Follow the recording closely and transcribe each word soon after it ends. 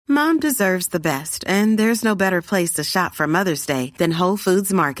Mom deserves the best, and there's no better place to shop for Mother's Day than Whole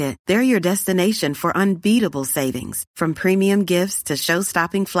Foods Market. They're your destination for unbeatable savings, from premium gifts to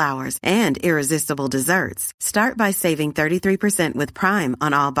show-stopping flowers and irresistible desserts. Start by saving 33% with Prime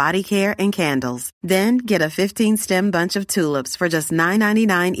on all body care and candles. Then get a 15-stem bunch of tulips for just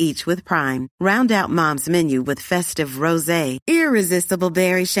 $9.99 each with Prime. Round out Mom's menu with festive rosé, irresistible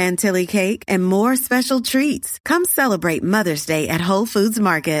berry chantilly cake, and more special treats. Come celebrate Mother's Day at Whole Foods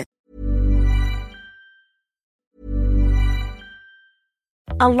Market.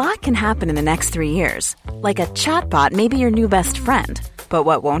 A lot can happen in the next 3 years. Like a chatbot may be your new best friend. But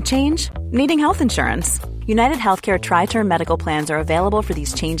what won't change? Needing health insurance. United Healthcare Tri-Term Medical Plans are available for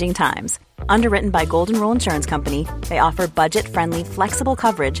these changing times. Underwritten by Golden Rule Insurance Company, they offer budget-friendly, flexible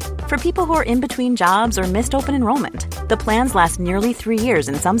coverage for people who are in between jobs or missed open enrollment. The plans last nearly 3 years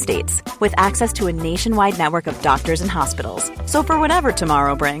in some states, with access to a nationwide network of doctors and hospitals. So for whatever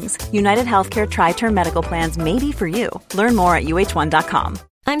tomorrow brings, United Healthcare Tri-Term Medical Plans may be for you. Learn more at uh1.com.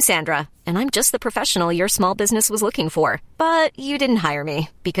 I'm Sandra, and I'm just the professional your small business was looking for. But you didn't hire me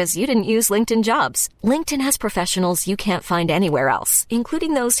because you didn't use LinkedIn Jobs. LinkedIn has professionals you can't find anywhere else,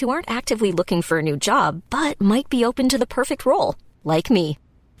 including those who aren't actively looking for a new job, but might be open to the perfect role, like me.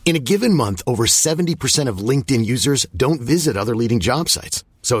 In a given month, over 70% of LinkedIn users don't visit other leading job sites.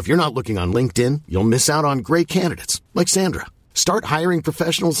 So if you're not looking on LinkedIn, you'll miss out on great candidates, like Sandra. Start hiring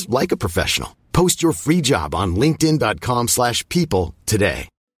professionals like a professional. Post your free job on linkedin.com/people today.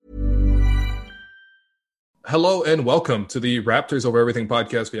 Hello and welcome to the Raptors Over Everything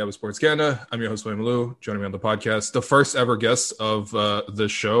podcast via Sports Canada. I'm your host, William Lou. Joining me on the podcast, the first ever guest of the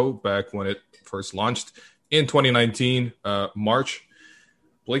show back when it first launched in 2019, March,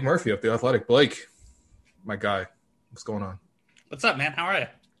 Blake Murphy of The Athletic. Blake, my guy, what's going on? What's up, man? How are you?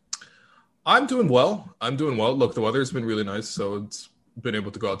 I'm doing well. Look, the weather's been really nice, so it's been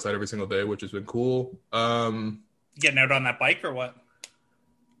able to go outside every single day, which has been cool. Getting out on that bike or what?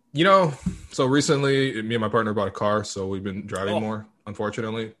 You know, so recently me and my partner bought a car, so we've been driving more,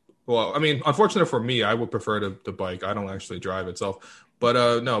 unfortunately. Well, I mean, unfortunate for me, I would prefer the bike. I don't actually drive itself.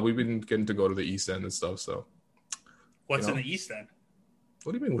 But no, we've been getting to go to the East End and stuff, so. What's in the East End?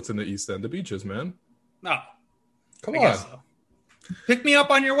 What do you mean what's in the East End? The beaches, man. No. Come on. So. Pick me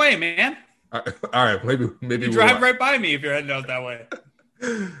up on your way, man. All right, maybe you drive right by me if you're heading out that way.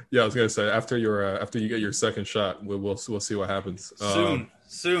 Yeah, I was gonna say after you get your second shot, we'll see what happens.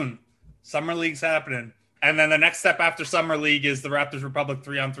 Soon, Summer League's happening, and then the next step after Summer League is the Raptors Republic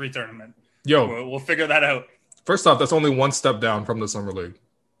 3-on-3 tournament. Yo, we'll figure that out. First off, that's only one step down from the Summer League.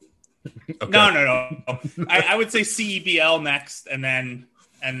 Okay. No. I would say CEBL next, and then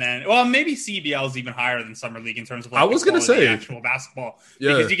well, maybe CEBL is even higher than Summer League in terms of. Like, I was gonna say actual basketball,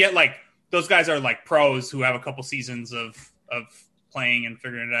 because you get like. Those guys are like pros who have a couple seasons of playing and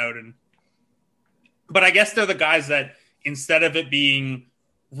figuring it out. But I guess they're the guys that instead of it being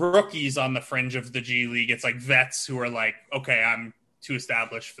rookies on the fringe of the G League, it's like vets who are like, okay, I'm too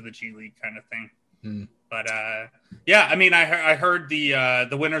established for the G League kind of thing. But yeah, I mean, I heard the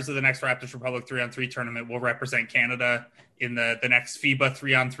winners of the next Raptors Republic 3-on-3 tournament will represent Canada in the next FIBA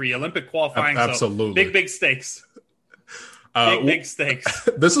 3-on-3 Olympic qualifying. Absolutely. So big stakes. Big stakes.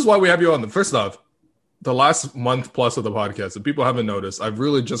 This is why we have you on. First off, the last month plus of the podcast, if people haven't noticed, I've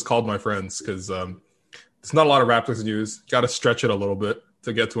really just called my friends because there's not a lot of Raptors news. Got to stretch it a little bit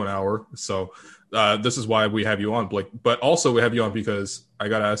to get to an hour. So this is why we have you on, Blake. But also we have you on because I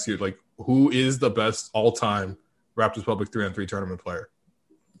got to ask you, like, who is the best all-time Raptors Republic 3-on-3 tournament player?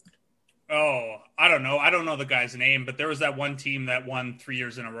 Oh, I don't know. I don't know the guy's name, but there was that one team that won 3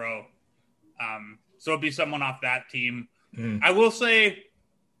 years in a row. So it'd be someone off that team. I will say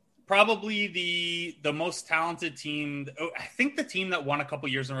probably the most talented team. I think the team that won a couple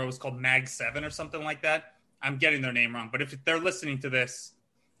years in a row was called Mag 7 or something like that. I'm getting their name wrong, but if they're listening to this,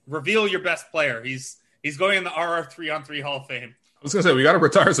 reveal your best player. He's going in the RR 3-on-3 Hall of Fame. I was going to say, we got to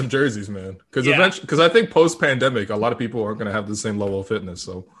retire some jerseys, man. Because I think post-pandemic, a lot of people aren't going to have the same level of fitness.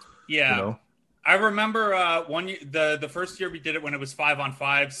 So, yeah. You know. I remember one year, the first year we did it when it was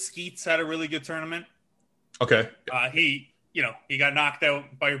 5-on-5. Skeets had a really good tournament. Okay. He got knocked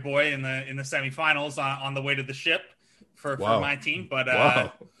out by your boy in the semifinals on the way to the ship for my team. But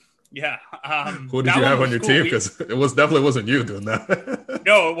yeah. Who did you have on your team? Because it definitely wasn't you doing that.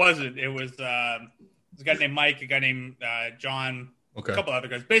 No, it wasn't. It was a guy named Mike, a guy named John, a couple other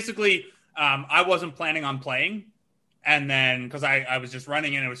guys. Basically, I wasn't planning on playing. And then because I was just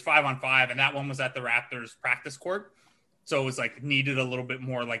running and it was 5-on-5, and that one was at the Raptors practice court. So it was like needed a little bit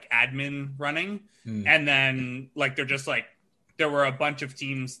more like admin running. And then like there were a bunch of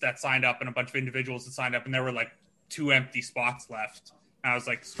teams that signed up and a bunch of individuals that signed up, and there were like 2 empty spots left. I was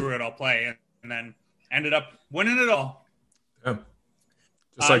like, screw it, I'll play. And then ended up winning it all.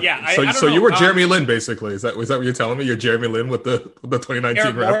 Yeah. So you were Jeremy Lin, basically. Is that what you're telling me? You're Jeremy Lin with the 2019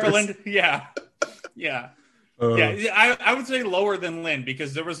 Eric Raptors? Moreland, yeah. I would say lower than Lin,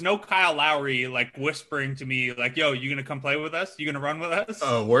 because there was no Kyle Lowry like whispering to me like, yo, you gonna come play with us? You gonna run with us?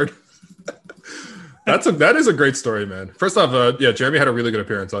 Oh, word. That is a great story, man. First off, Jeremy had a really good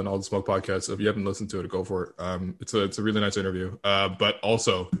appearance on All the Smoke podcast. So if you haven't listened to it, go for it. It's a really nice interview. But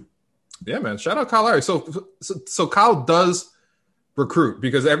also, yeah, man, shout out Kyle Lowry. So Kyle does recruit,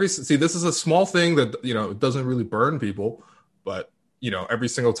 because this is a small thing that, you know, it doesn't really burn people, but you know, every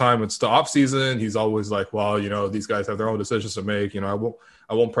single time it's the off season, he's always like, well, you know, these guys have their own decisions to make. You know,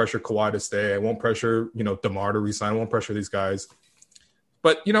 I won't pressure Kawhi to stay. I won't pressure, you know, DeMar to resign. I won't pressure these guys.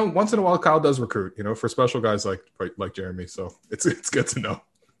 But, you know, once in a while, Kyle does recruit, you know, for special guys like Jeremy. So it's good to know.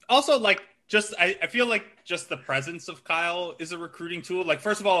 Also, like, I feel like just the presence of Kyle is a recruiting tool. Like,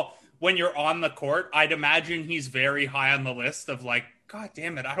 first of all, when you're on the court, I'd imagine he's very high on the list of like, God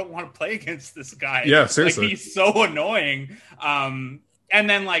damn it, I don't want to play against this guy. Yeah, seriously. Like, he's so annoying. And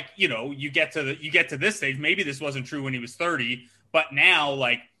then, like, you know, you get to this stage. Maybe this wasn't true when he was 30, but now,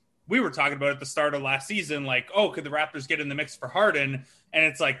 like, we were talking about at the start of last season, like, oh, could the Raptors get in the mix for Harden? And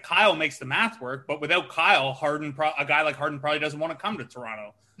it's like Kyle makes the math work, but without Kyle, a guy like Harden probably doesn't want to come to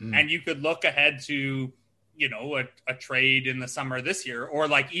Toronto. And you could look ahead to, you know, a trade in the summer this year, or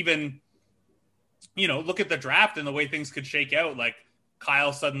like even, you know, look at the draft and the way things could shake out. Like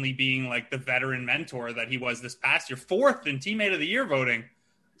Kyle suddenly being like the veteran mentor that he was this past year, 4th in teammate of the year voting.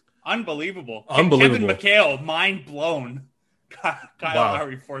 Unbelievable. Kevin McHale, mind blown. Kyle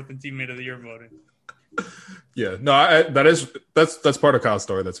Lowry, 4th in teammate of the year voting. Yeah, no, that's part of Kyle's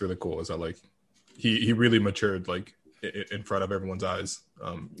story. That's really cool. Is that like he really matured like in front of everyone's eyes.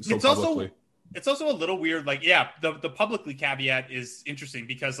 It's also a little weird. Like, yeah, the publicly caveat is interesting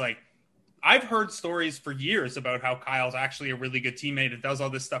because like I've heard stories for years about how Kyle's actually a really good teammate and does all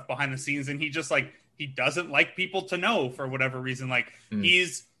this stuff behind the scenes, and he just like he doesn't like people to know for whatever reason. Like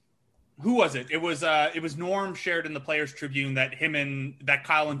who was it? It was Norm shared in the Players Tribune that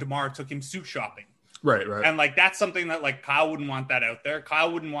Kyle and DeMar took him suit shopping. Right. And like that's something that like Kyle wouldn't want that out there.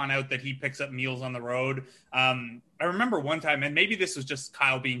 Kyle wouldn't want out that he picks up meals on the road. I remember one time, and maybe this was just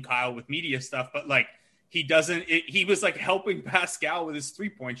Kyle being Kyle with media stuff, but like he was like helping Pascal with his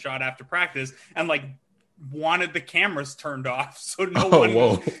 3-point shot after practice and like wanted the cameras turned off so no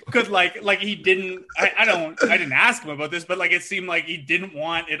one could like he didn't I didn't ask him about this, but like it seemed like he didn't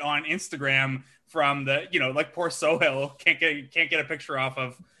want it on Instagram from the, you know, like poor Sohail can't get a picture off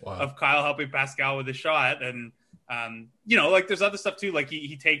of Kyle helping Pascal with a shot. And you know, like there's other stuff too, like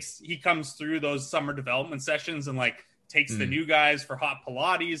he comes through those summer development sessions and like takes the new guys for hot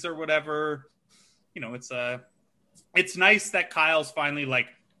Pilates or whatever. You know, it's nice that Kyle's finally like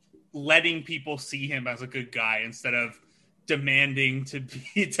letting people see him as a good guy instead of demanding to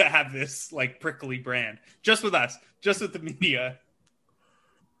have this like prickly brand just with us, just with the media.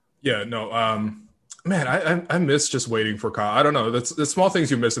 Yeah, no, man, I miss just waiting for Kyle. I don't know. That's the small things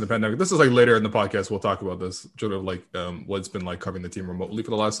you miss in the pandemic. This is like later in the podcast. We'll talk about this, sort of like what it's been like covering the team remotely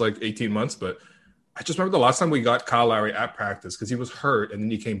for the last like 18 months. But I just remember the last time we got Kyle Lowry at practice because he was hurt and then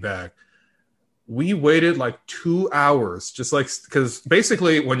he came back. We waited like 2 hours, just like because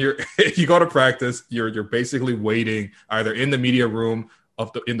basically when you go to practice, you're basically waiting either in the media room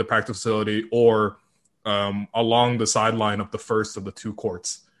in the practice facility or along the sideline of the first of the 2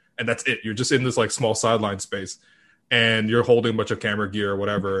 courts. And that's it. You're just in this like small sideline space and you're holding a bunch of camera gear or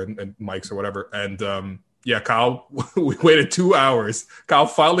whatever and mics or whatever. And Kyle, we waited 2 hours. Kyle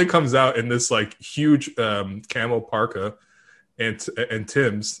finally comes out in this like huge camo parka and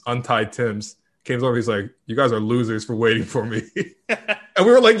Tim's, untied Tim's. Came over, he's like, you guys are losers for waiting for me. And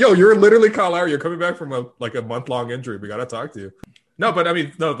we were like, yo, you're literally Kyle Lowry. You're coming back from a month-long injury. We got to talk to you.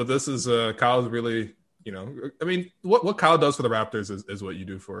 But this is Kyle's really, you know, I mean, what Kyle does for the Raptors is what you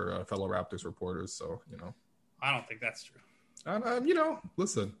do for fellow Raptors reporters. So, you know. I don't think that's true. You know,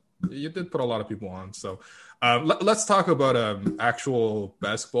 listen, you did put a lot of people on. So let's talk about actual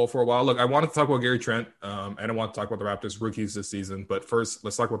basketball for a while. Look, I wanted to talk about Gary Trent and I want to talk about the Raptors rookies this season. But first,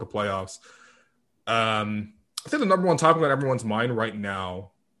 let's talk about the playoffs. I think the number one topic on everyone's mind right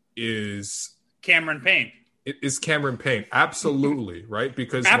now is Cameron Payne. It is Cameron Payne. Absolutely, right?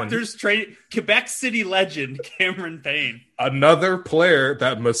 Because Raptors trade Quebec City legend Cameron Payne. Another player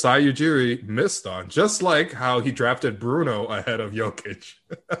that Masai Ujiri missed on, just like how he drafted Bruno ahead of Jokic.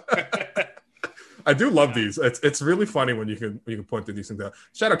 I do love these. It's really funny when you can point to these things out.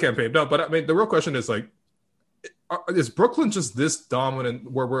 Shout out campaign. No, but I mean the real question is like, is Brooklyn just this dominant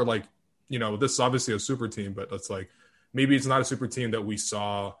where we're like, you know, this is obviously a super team, but it's like maybe it's not a super team that we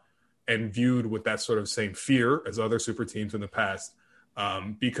saw and viewed with that sort of same fear as other super teams in the past.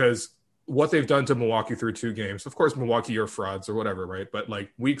 Because what they've done to Milwaukee through 2 games, of course, Milwaukee are frauds or whatever, right? But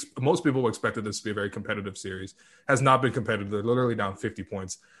like most people expected this to be a very competitive series. Has not been competitive. They're literally down 50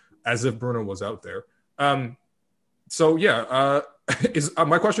 points as if Bruno was out there. So yeah,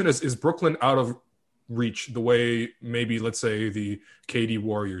 my question is Brooklyn out of reach the way maybe, let's say, the KD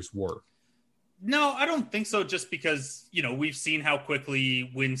Warriors were? No, I don't think so, just because, we've seen how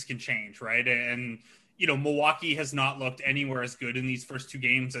quickly wins can change, right? And, Milwaukee has not looked anywhere as good in these first 2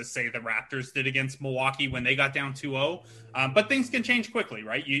 games as, say, the Raptors did against Milwaukee when they got down 2-0. But things can change quickly,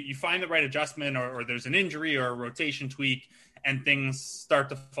 right? You find the right adjustment, or there's an injury or a rotation tweak, and things start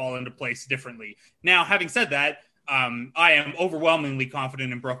to fall into place differently. Now, having said that, I am overwhelmingly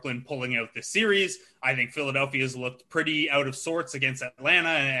confident in Brooklyn pulling out this series. I think Philadelphia's looked pretty out of sorts against Atlanta,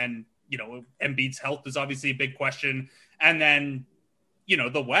 and Embiid's health is obviously a big question. And then,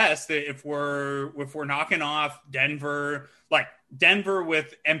 the West, if we're knocking off Denver, like Denver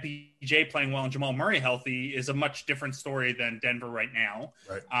with MPJ playing well and Jamal Murray healthy is a much different story than Denver right now.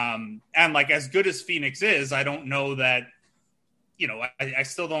 Right. And like, as good as Phoenix is, I don't know that, I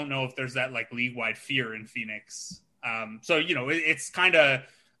still don't know if there's that like league-wide fear in Phoenix. So, it's kind of,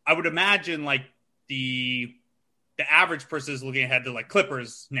 I would imagine like the average person is looking ahead to like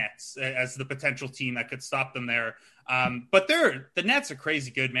Clippers Nets as the potential team that could stop them there. But the Nets are crazy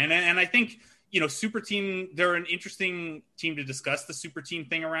good, man. And I think, super team, they're an interesting team to discuss the super team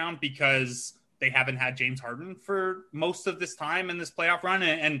thing around, because they haven't had James Harden for most of this time in this playoff run.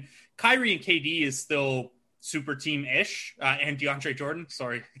 And Kyrie and KD is still super team-ish, and DeAndre Jordan.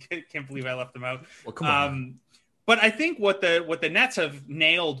 Sorry, can't believe I left them out. Well, come on. But I think what the Nets have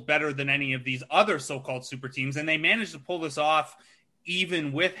nailed better than any of these other so-called super teams, and they managed to pull this off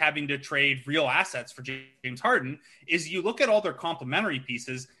even with having to trade real assets for James Harden, is you look at all their complementary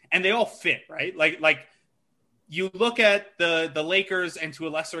pieces and they all fit, right? Like you look at the Lakers, and to a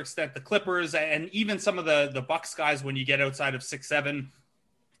lesser extent the Clippers, and even some of the Bucks guys when you get outside of 6-7,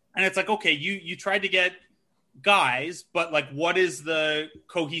 and it's like, okay, you tried to get guys, but like, what is the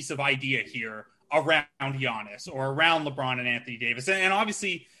cohesive idea here around Giannis or around LeBron and Anthony Davis? And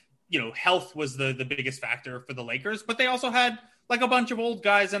obviously, health was the biggest factor for the Lakers, but they also had like a bunch of old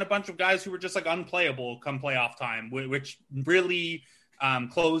guys and a bunch of guys who were just like unplayable come playoff time, which really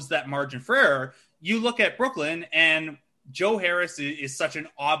closed that margin for error. You look at Brooklyn, and Joe Harris is such an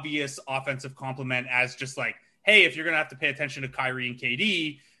obvious offensive complement as just like, hey, if you're going to have to pay attention to Kyrie and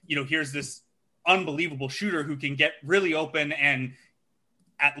KD, here's this unbelievable shooter who can get really open and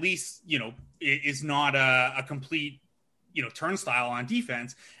at least, is not a complete, turnstile on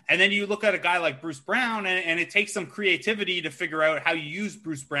defense. And then you look at a guy like Bruce Brown, and it takes some creativity to figure out how you use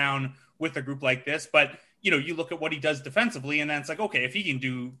Bruce Brown with a group like this. But, you look at what he does defensively, and then it's like, okay, if he can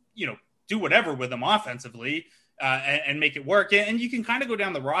do whatever with them offensively and make it work. And you can kind of go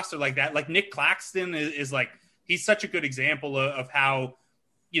down the roster like that. Like Nick Claxton is like, he's such a good example of how,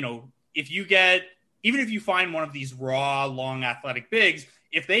 if you find one of these raw, long athletic bigs,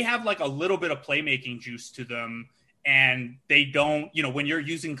 if they have like a little bit of playmaking juice to them, and they don't, when you're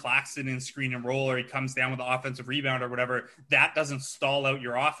using Claxton in screen and roll, or he comes down with an offensive rebound or whatever, that doesn't stall out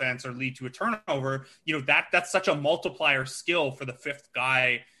your offense or lead to a turnover. That's such a multiplier skill for the fifth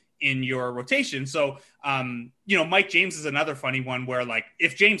guy in your rotation. So, Mike James is another funny one where, like,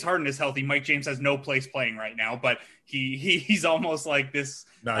 if James Harden is healthy, Mike James has no place playing right now, but he's almost like this.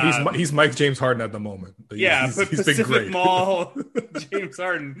 No, he's Mike James Harden at the moment. He's Pacific been great. Mall James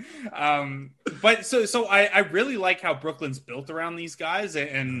Harden. But so I really like how Brooklyn's built around these guys,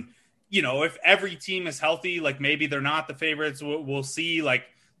 and if every team is healthy, like maybe they're not the favorites. We'll see. Like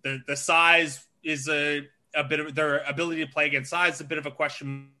the size is a bit of their ability to play against size is a bit of a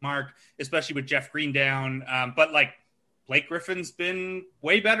question mark, especially with Jeff Green down. But like Blake Griffin's been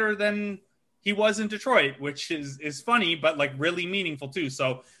way better than he was in Detroit, which is funny, but like really meaningful too.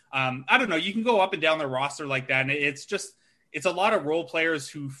 So I don't know, you can go up and down their roster like that. And it's a lot of role players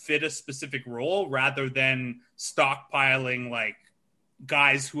who fit a specific role rather than stockpiling like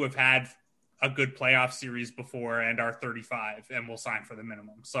guys who have had a good playoff series before and are 35 and will sign for the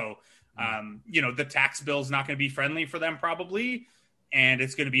minimum. So, the tax bill is not going to be friendly for them probably. And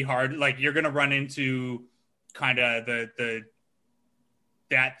it's going to be hard. Like you're going to run into kind of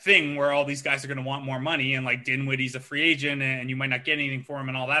that thing where all these guys are going to want more money, and like Dinwiddie's a free agent and you might not get anything for him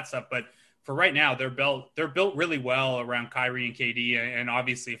and all that stuff. But for right now, they're built really well around Kyrie and KD. And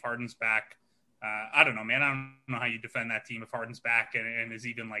obviously if Harden's back, I don't know, man. I don't know how you defend that team if Harden's back and is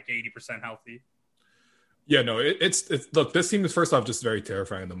even like 80% healthy. Yeah, no, it's look, this team is first off just very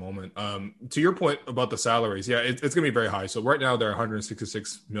terrifying at the moment. To your point about the salaries, yeah, it's gonna be very high. So right now they're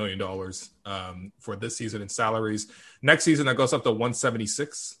 $166 million for this season in salaries. Next season that goes up to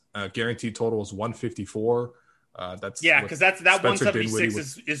 176. Guaranteed total is 154. That's because that Spencer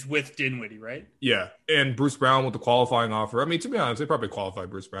 176 is with Dinwiddie, right? Yeah, and Bruce Brown with the qualifying offer. I mean, to be honest, they probably qualify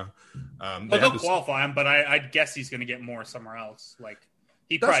Bruce Brown. They'll qualify him, but I'd guess he's going to get more somewhere else. Like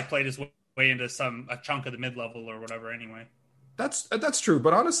he probably played his way into a chunk of the mid level or whatever. Anyway, that's true.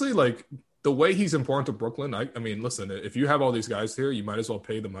 But honestly, like the way he's important to Brooklyn, I mean, listen, if you have all these guys here, you might as well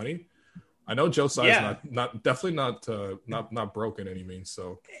pay the money. I know Joe Tsai's not broken any means.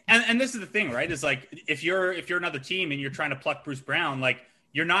 So, and this is the thing, right? Is like if you're another team and you're trying to pluck Bruce Brown, like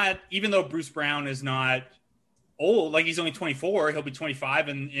you're not, even though Bruce Brown is not old, like he's only 24, he'll be 25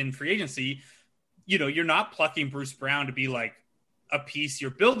 in free agency. You know, you're not plucking Bruce Brown to be like a piece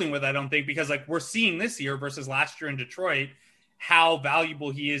you're building with. I don't think, because like we're seeing this year versus last year in Detroit, how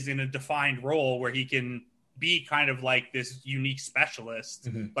valuable he is in a defined role where he can be kind of like this unique specialist,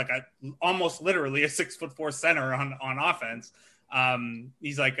 like almost literally a 6'4" center on offense.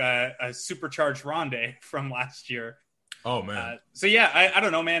 He's like a supercharged Rondae from last year. Oh man. So yeah, I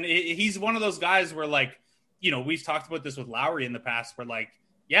don't know, man. He's one of those guys where like, you know, we've talked about this with Lowry in the past where like,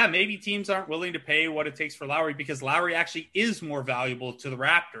 yeah, maybe teams aren't willing to pay what it takes for Lowry because Lowry actually is more valuable to the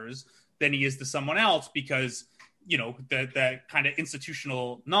Raptors than he is to someone else because, you know, the kind of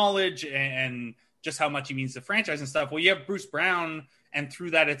institutional knowledge and just how much he means to franchise and stuff. Well, you have Bruce Brown, and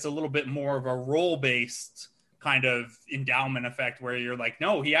through that, it's a little bit more of a role-based kind of endowment effect where you're like,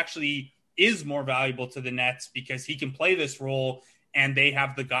 no, he actually is more valuable to the Nets because he can play this role and they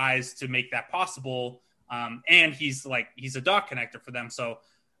have the guys to make that possible. And he's a dot connector for them. So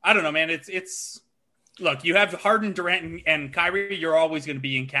I don't know, man. It's look, you have Harden, Durant, and Kyrie. You're always going to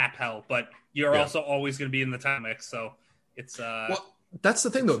be in cap hell, but you're also always going to be in the title mix. So it's that's the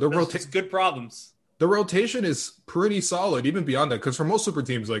thing, though. It's good problems. The rotation is pretty solid, even beyond that. Because for most super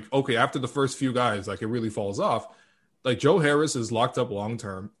teams, like, okay, after the first few guys, like, it really falls off. Like, Joe Harris is locked up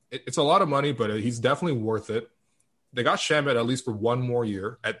long-term. It's a lot of money, but he's definitely worth it. They got Shamet at least for one more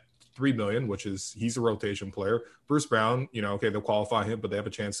year at $3 million, which is he's a rotation player. Bruce Brown, you know, okay, they'll qualify him, but they have a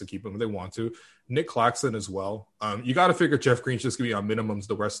chance to keep him if they want to. Nick Claxton as well. You got to figure Jeff Green's just going to be on minimums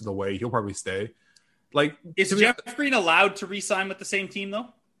the rest of the way. He'll probably stay. Like, is Jeff Green allowed to re-sign with the same team though?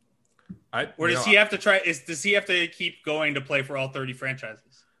 Or does he have to try? Does he have to keep going to play for all 30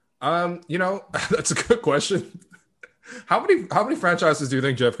 franchises? You know, that's a good question. How many franchises do you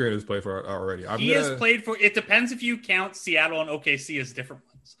think Jeff Green has played for already? He has played for. It depends if you count Seattle and OKC as different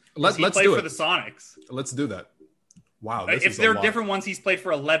ones. Let's play do for it. the Sonics. Let's do that. Wow, if they're different ones, he's played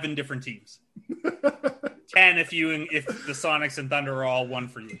for 11 different teams. 10 if the Sonics and Thunder are all one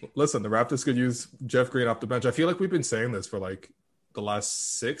for you. Listen, the Raptors could use Jeff Green off the bench. I feel like we've been saying this for like the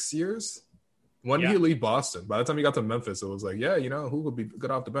last 6 years. When did he leave Boston? By the time he got to Memphis, it was like, yeah, you know, who would be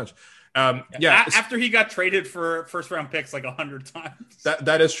good off the bench? After he got traded for first round picks like 100 times.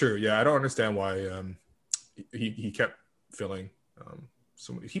 That is true. Yeah, I don't understand why he kept filling.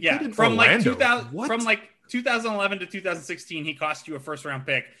 He played in from Orlando. From like 2011 to 2016, he cost you a first round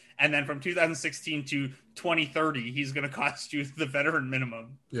pick, and then from 2016 to 2030, he's going to cost you the veteran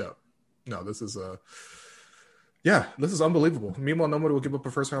minimum. Yeah, no, this is this is unbelievable. Meanwhile, nobody will give up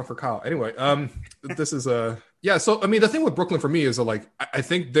a first round for Kyle. Anyway, this is So I mean, the thing with Brooklyn for me is like I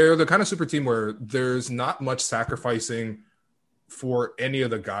think they're the kind of super team where there's not much sacrificing for any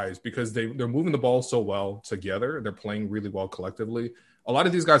of the guys because they're moving the ball so well together. They're playing really well collectively. A lot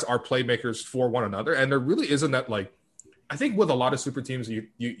of these guys are playmakers for one another, and there really isn't that like. I think with a lot of super teams,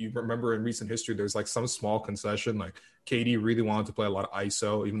 you remember in recent history, there's like some small concession. Like KD really wanted to play a lot of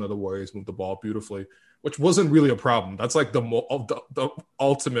ISO, even though the Warriors moved the ball beautifully, which wasn't really a problem. That's like the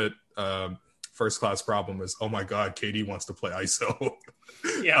ultimate first class problem is, oh my God, KD wants to play ISO.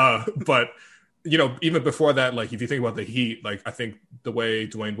 Yeah. But you know, even before that, like if you think about the Heat, like I think the way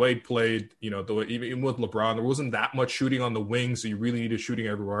Dwayne Wade played, you know, the way even with LeBron, there wasn't that much shooting on the wing, so you really needed shooting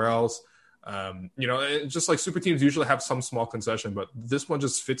everywhere else. You know, it's just like super teams usually have some small concession, but this one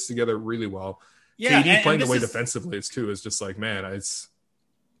just fits together really well. Yeah, KD playing the way defensively is just like, man, it's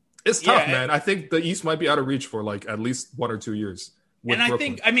tough, man. I think the East might be out of reach for like at least 1 or 2 years. And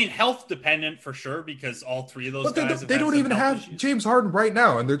Brooklyn. I mean, health dependent for sure because all three of those guys. They don't even have issues. James Harden right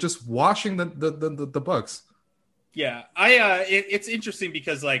now, and they're just washing the Bucks. Yeah, it's interesting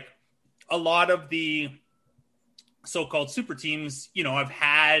because like a lot of the so-called super teams, you know, have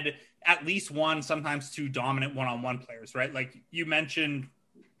had at least one, sometimes two dominant one-on-one players, right? Like you mentioned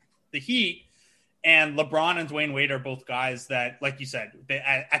the Heat, And LeBron and Dwayne Wade are both guys that, like you said, they,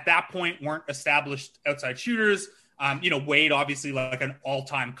 at that point weren't established outside shooters. Wade obviously like an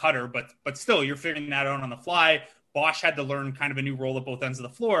all-time cutter, but still you're figuring that out on the fly. Bosh had to learn kind of a new role at both ends of the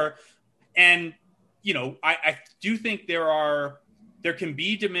floor. And, I do think there can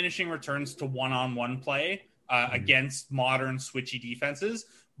be diminishing returns to one-on-one play against modern switchy defenses.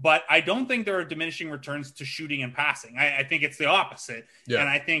 But I don't think there are diminishing returns to shooting and passing. I think it's the opposite. Yeah. And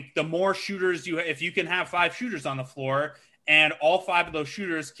I think the more shooters if you can have 5 shooters on the floor and all 5 of those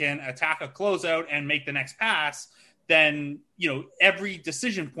shooters can attack a closeout and make the next pass, then, every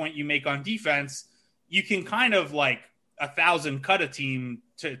decision point you make on defense, you can kind of like 1,000 cut a team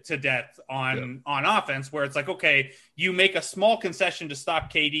to death on offense, where it's like, okay, you make a small concession to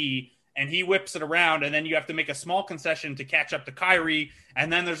stop KD and he whips it around, and then you have to make a small concession to catch up to Kyrie,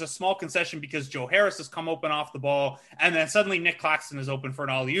 and then there's a small concession because Joe Harris has come open off the ball, and then suddenly Nick Claxton is open for an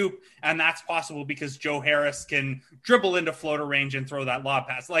alley-oop, and that's possible because Joe Harris can dribble into floater range and throw that lob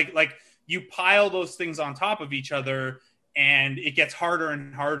pass. Like you pile those things on top of each other, and it gets harder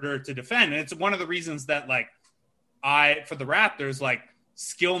and harder to defend. And it's one of the reasons that, for the Raptors,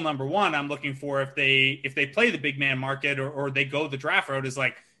 skill number one I'm looking for if they play the big man market or they go the draft route is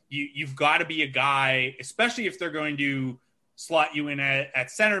you've got to be a guy, especially if they're going to slot you in at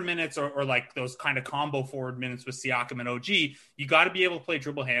center minutes or those kind of combo forward minutes with Siakam and OG. You got to be able to play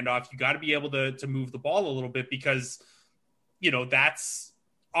dribble handoffs. You got to be able to move the ball a little bit because, that's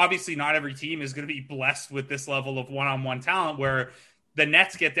obviously not every team is going to be blessed with this level of one-on-one talent where the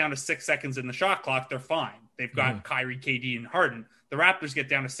Nets get down to 6 seconds in the shot clock. They're fine. They've got Kyrie, KD, and Harden. The Raptors get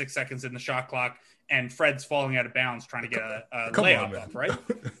down to 6 seconds in the shot clock, and Fred's falling out of bounds trying to get a layup up, right?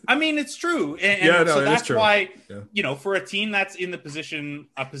 I mean, it's true. So that's why, for a team that's in a position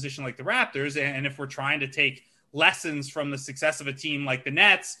like the Raptors, and if we're trying to take lessons from the success of a team like the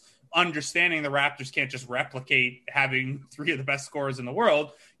Nets, understanding the Raptors can't just replicate having 3 of the best scorers in the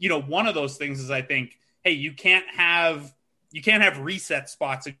world, one of those things is I think, hey, you can't have reset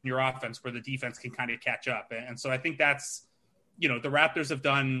spots in your offense where the defense can kind of catch up. And so I think that's, the Raptors have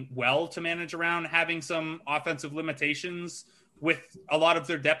done well to manage around having some offensive limitations with a lot of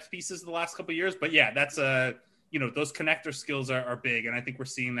their depth pieces the last couple of years. But yeah, that's those connector skills are big. And I think we're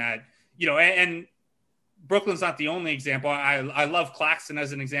seeing that, and Brooklyn's not the only example. I love Claxton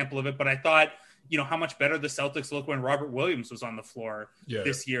as an example of it, but I thought, how much better the Celtics look when Robert Williams was on the floor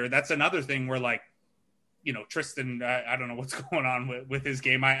this year. That's another thing where Tristan, I don't know what's going on with his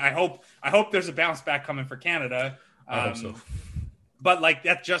game. I hope there's a bounce back coming for Canada. I hope so. But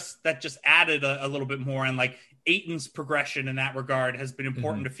that just added a little bit more, and Ayton's progression in that regard has been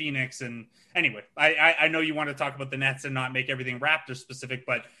important to Phoenix. And anyway, I know you want to talk about the Nets and not make everything Raptors specific,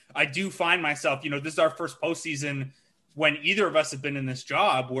 but I do find myself, this is our first postseason when either of us have been in this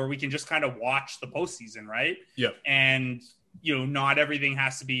job where we can just kind of watch the postseason, right? Yeah. And not everything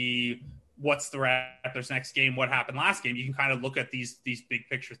has to be what's the Raptors' next game, what happened last game. You can kind of look at these big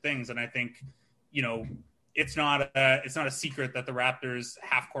picture things, and I think it's not a secret that the Raptors'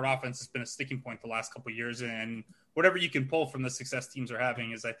 half-court offense has been a sticking point the last couple of years, and whatever you can pull from the success teams are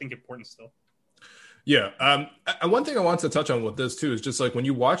having is, I think, important still. Yeah. And one thing I want to touch on with this, too, is just when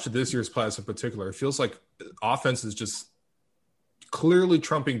you watch this year's class in particular, it feels like offense is just clearly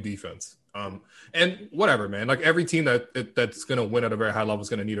trumping defense. And whatever, man, every team that's going to win at a very high level is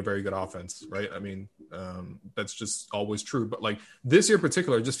going to need a very good offense, right? I mean, that's just always true. But this year in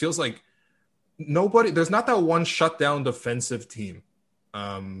particular, it just feels like there's not that one shutdown defensive team.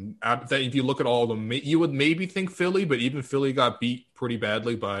 That if you look at all of them, you would maybe think Philly, but even Philly got beat pretty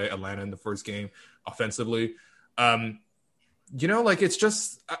badly by Atlanta in the first game offensively. It's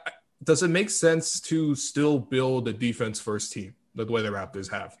just, does it make sense to still build a defense first team the way the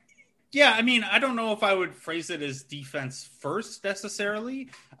Raptors have? Yeah, I mean, I don't know if I would phrase it as defense first necessarily,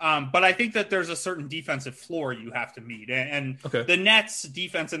 but I think that there's a certain defensive floor you have to meet. And the Nets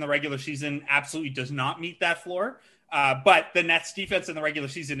defense in the regular season absolutely does not meet that floor. But the Nets defense in the regular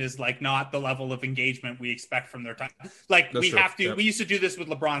season is not the level of engagement we expect from their time. We used to do this with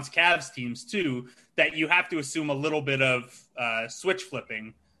LeBron's Cavs teams too, that you have to assume a little bit of switch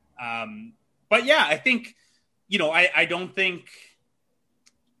flipping. But yeah, I think, I don't think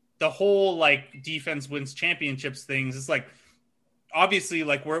the whole defense wins championships things. It's obviously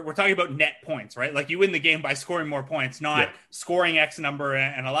we're talking about net points, right? You win the game by scoring more points, not scoring X number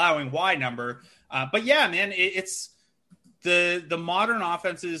and allowing Y number. But yeah, man, it's the modern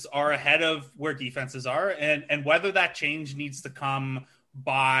offenses are ahead of where defenses are. And whether that change needs to come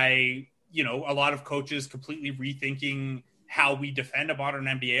by, a lot of coaches completely rethinking how we defend a modern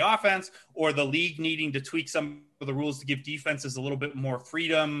NBA offense, or the league needing to tweak some of the rules to give defenses a little bit more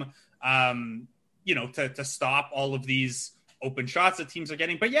freedom. to stop all of these open shots that teams are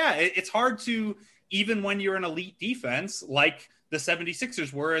getting. But yeah, it's hard to, even when you're an elite defense, like the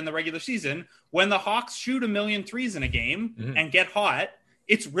 76ers were in the regular season, when the Hawks shoot 1 million threes in a game and get hot,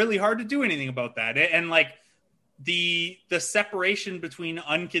 it's really hard to do anything about that. And like the separation between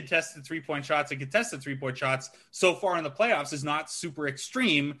uncontested 3-point shots and contested 3-point shots so far in the playoffs is not super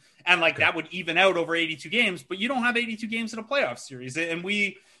extreme. And like that would even out over 82 games, but you don't have 82 games in a playoff series. And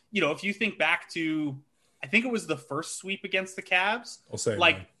we, if you think back to, I think it was the first sweep against the Cavs,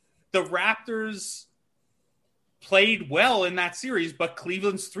 the Raptors played well in that series, but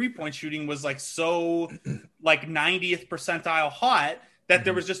Cleveland's 3-point shooting was like so like 90th percentile hot that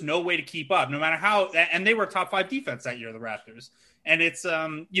there was just no way to keep up, no matter how. And they were top 5 defense that year, the Raptors. And it's,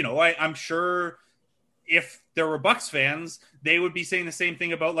 I'm sure if there were Bucks fans, they would be saying the same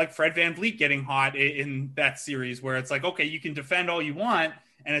thing about like Fred VanVleet getting hot in that series, where it's like, okay, you can defend all you want,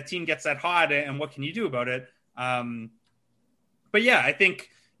 and a team gets that hot, and what can you do about it? But yeah, I think,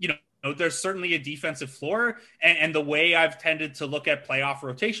 there's certainly a defensive floor. And the way I've tended to look at playoff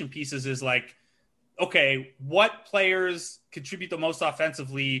rotation pieces is like, okay, what players contribute the most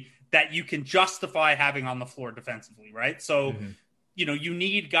offensively that you can justify having on the floor defensively, right? So, you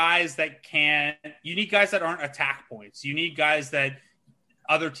need guys that aren't attack points. You need guys that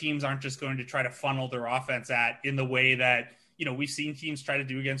other teams aren't just going to try to funnel their offense at in the way that, we've seen teams try to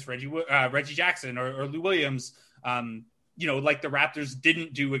do against Reggie Jackson or Lou Williams, like the Raptors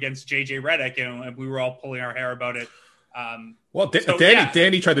didn't do against JJ Redick, and we were all pulling our hair about it.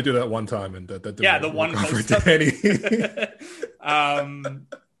 Danny tried to do that one time, and that didn't the one for Danny. I'm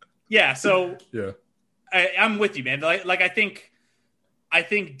with you, man. Like I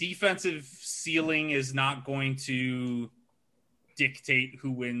think defensive ceiling is not going to dictate who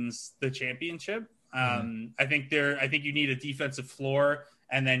wins the championship. I think you need a defensive floor,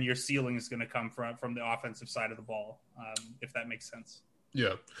 and then your ceiling is going to come from the offensive side of the ball, if that makes sense.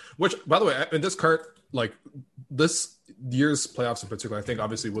 Yeah. Which, by the way, in this year's playoffs in particular, I think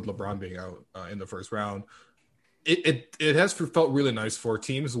obviously with LeBron being out in the first round, it has felt really nice for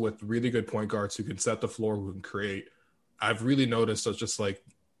teams with really good point guards who can set the floor, who can create. I've really noticed that just like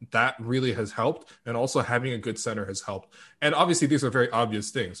that really has helped, and also having a good center has helped. And obviously these are very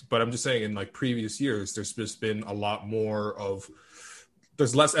obvious things, but I'm just saying in like previous years, there's just been a lot more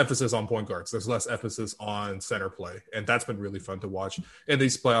there's less emphasis on point guards. There's less emphasis on center play. And that's been really fun to watch in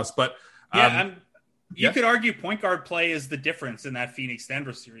these playoffs. But you could argue point guard play is the difference in that Phoenix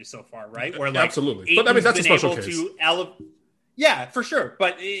Denver series so far, right? Where like absolutely. But I mean, that's a special case. Yeah, for sure.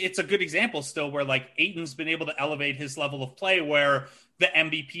 But it's a good example still where like Ayton's been able to elevate his level of play where the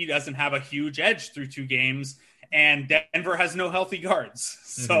MVP doesn't have a huge edge through 2 games. And Denver has no healthy guards.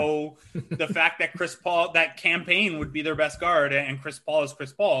 So the fact that Chris Paul, that campaign would be their best guard, and Chris Paul is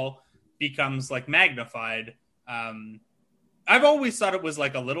Chris Paul, becomes like magnified. I've always thought it was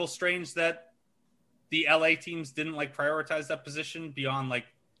like a little strange that the LA teams didn't like prioritize that position beyond like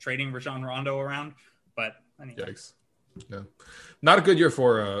trading Rajon Rondo around. But anyway. Yikes. Yeah. Not a good year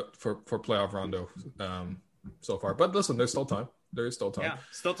for playoff Rondo so far. But listen, there's still time. There is still time. Yeah,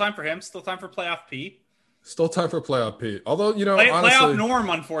 still time for him. Still time for playoff P. Still time for playoff P. Although, honestly, playoff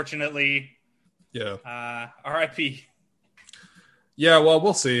Norm, unfortunately. Yeah. RIP. Yeah, well,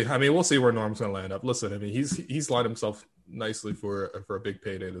 we'll see. I mean, we'll see where Norm's going to land up. Listen, I mean, he's lined himself nicely for a big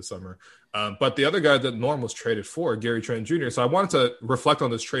payday this summer. But the other guy that Norm was traded for, Gary Trent Jr. So I wanted to reflect on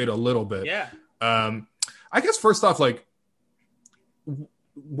this trade a little bit. Yeah. I guess first off, like,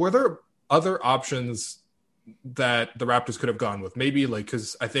 were there other options that the Raptors could have gone with? Maybe like,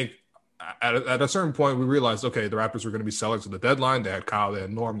 because I think at a certain point we realized, okay, the Raptors were going to be sellers at the deadline. They had Kyle, they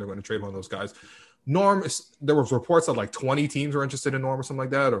had Norm. They're going to trade one of those guys. Norm, there was reports that like 20 teams were interested in Norm or something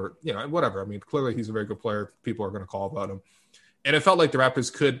like that, or whatever. I mean, clearly he's a very good player. People are going to call about him, and it felt like the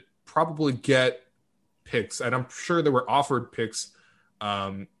Raptors could probably get picks, and I'm sure they were offered picks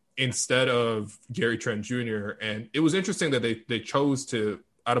instead of Gary Trent Jr. And it was interesting that they chose to,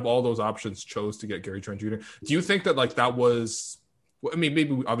 out of all those options, chose to get Gary Trent Jr. Do you think that like that was? I mean,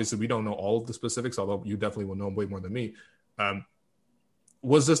 maybe obviously we don't know all of the specifics, although you definitely will know way more than me.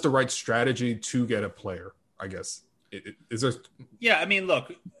 Was this the right strategy to get a player, I guess? Is there... Yeah, I mean,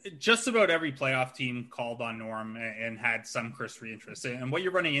 look, just about every playoff team called on Norm and had some cursory interest. And what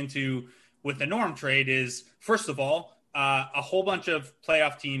you're running into with the Norm trade is, first of all, a whole bunch of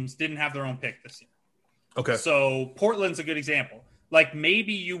playoff teams didn't have their own pick this year. Okay. So Portland's a good example. Like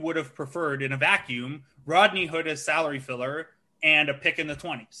maybe you would have preferred in a vacuum Rodney Hood as salary filler and a pick in the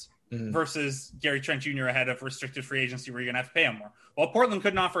 20s versus Gary Trent Jr. ahead of restricted free agency where you're going to have to pay him more. Well, Portland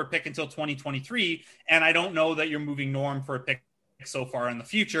couldn't offer a pick until 2023, and I don't know that you're moving Norm for a pick so far in the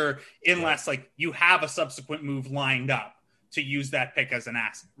future, unless like you have a subsequent move lined up to use that pick as an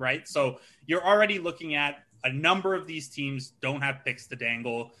asset, right? So you're already looking at a number of these teams don't have picks to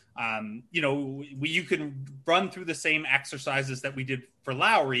dangle. You can run through the same exercises that we did for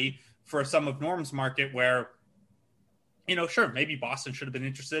Lowry for some of Norm's market where, sure, maybe Boston should have been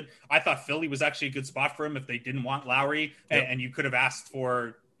interested. I thought Philly was actually a good spot for him if they didn't want Lowry, and you could have asked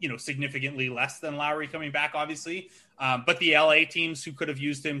for, significantly less than Lowry coming back, obviously. But the LA teams who could have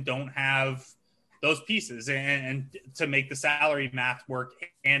used him don't have those pieces and to make the salary math work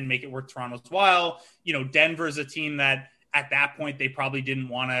and make it worth Toronto's while. Denver's a team that at that point they probably didn't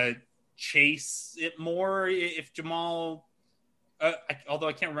want to chase it more if Jamal although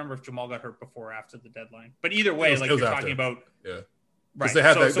I can't remember if Jamal got hurt before or after the deadline. But either way, you're talking about... Yeah. Right. They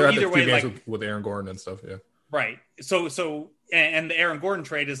had either way, games with Aaron Gordon and stuff, yeah. Right. So and the Aaron Gordon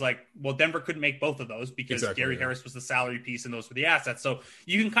trade is like, well, Denver couldn't make both of those because Gary Harris was the salary piece and those were the assets. So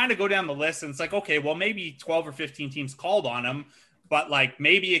you can kind of go down the list and it's like, okay, well, maybe 12 or 15 teams called on him, but like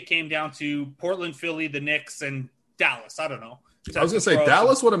maybe it came down to Portland, Philly, the Knicks, and Dallas. I don't know. I was going to say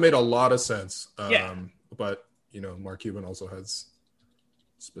Dallas would have made a lot of sense. But, Mark Cuban also has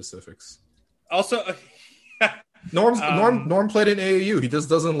specifics. Also... Norm played in AAU. He just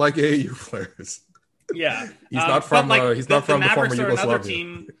doesn't like AAU players. Yeah, he's not from. He's not from the former Yugoslavia. Another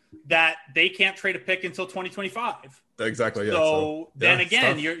team that they can't trade a pick until 2025. Exactly. Yeah. So then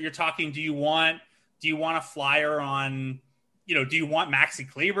again, you're talking. Do you want a flyer on? Do you want Maxi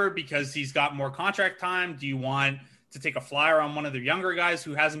Kleber because he's got more contract time? Do you want to take a flyer on one of the younger guys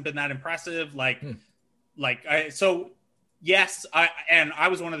who hasn't been that impressive? Yes, I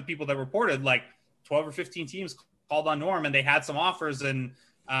was one of the people that reported 12 or 15 teams called on Norm and they had some offers and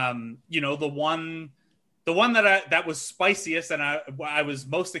the one that was spiciest and I was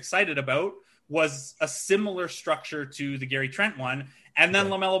most excited about was a similar structure to the Gary Trent one, and then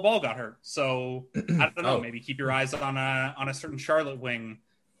LaMelo Ball got hurt. So I don't know, maybe keep your eyes on a certain Charlotte wing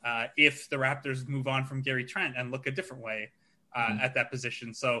if the Raptors move on from Gary Trent and look a different way at that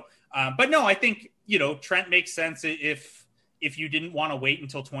position. So, but no, I think Trent makes sense if you didn't want to wait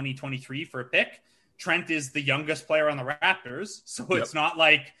until 2023 for a pick. Trent is the youngest player on the Raptors, so it's not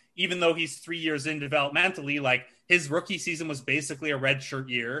like, even though he's 3 years in developmentally, his rookie season was basically a redshirt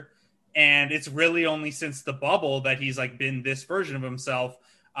year, and it's really only since the bubble that he's been this version of himself.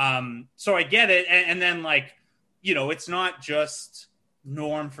 So I get it, and then it's not just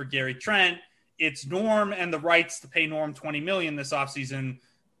Norm for Gary Trent; it's Norm and the rights to pay Norm $20 million this offseason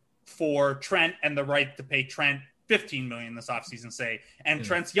for Trent, and the right to pay Trent $15 million this offseason, say. And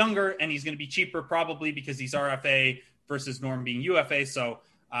Trent's younger, and he's going to be cheaper probably because he's RFA versus Norm being UFA. So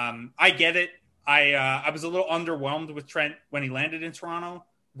I get it. I was a little underwhelmed with Trent when he landed in Toronto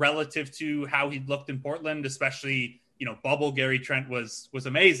relative to how he looked in Portland, especially, bubble Gary Trent was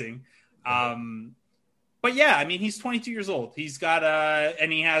amazing. But yeah, I mean, he's 22 years old. He's got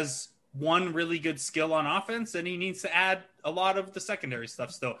and he has one really good skill on offense, and he needs to add a lot of the secondary stuff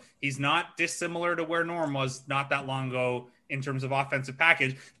still. He's not dissimilar to where Norm was not that long ago in terms of offensive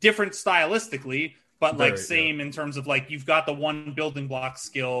package. Different stylistically, but same in terms of you've got the one building block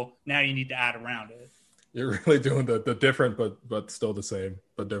skill. Now you need to add around it. You're really doing the different, but still the same,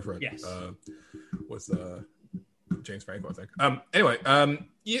 but different. Yes. Was James Franco, I think. Anyway,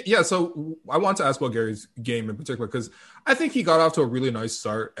 so I want to ask about Gary's game in particular, because I think he got off to a really nice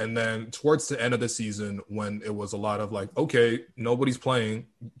start. And then towards the end of the season, when it was a lot of okay, nobody's playing,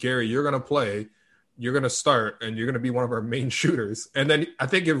 Gary, you're going to play, you're going to start, and you're going to be one of our main shooters. And then I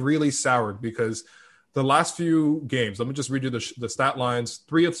think it really soured because the last few games, let me just read you the stat lines: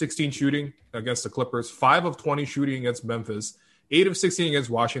 3 of 16 shooting against the Clippers, 5 of 20 shooting against Memphis, 8 of 16 against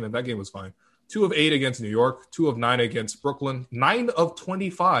Washington. That game was fine. 2 of 8 against New York, 2 of 9 against Brooklyn, 9 of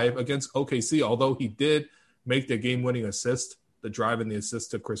 25 against OKC, although he did make the game-winning assist, the drive and the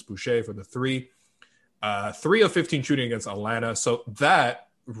assist to Chris Boucher for the 3. 3 of 15 shooting against Atlanta. So that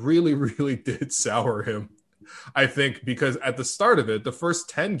really, really did sour him, I think, because at the start of it, the first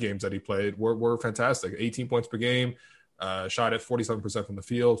 10 games that he played were fantastic. 18 points per game, shot at 47% from the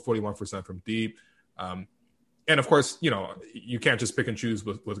field, 41% from deep. And of course, you can't just pick and choose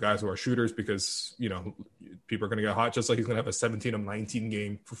with guys who are shooters because, people are going to get hot. Just like he's going to have a 17 of 19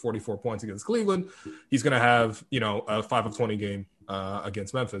 game for 44 points against Cleveland. He's going to have, a 5 of 20 game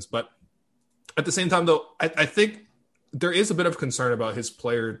against Memphis. But at the same time, though, I think there is a bit of concern about his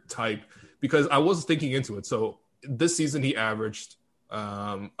player type because I was thinking into it. So this season he averaged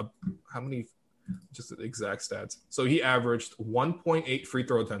how many, just the exact stats. So he averaged 1.8 free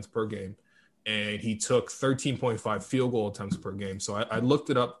throw attempts per game. And he took 13.5 field goal attempts per game. So I looked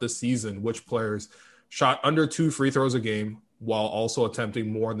it up this season, which players shot under 2 free throws a game while also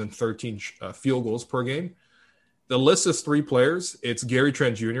attempting more than 13 field goals per game. The list is 3 players. It's Gary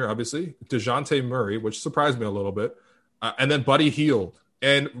Trent Jr., obviously, DeJounte Murray, which surprised me a little bit, and then Buddy Hield.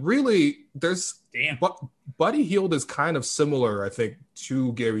 And really, Buddy Hield is kind of similar, I think,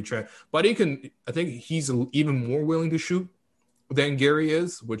 to Gary Trent. I think he's even more willing to shoot than Gary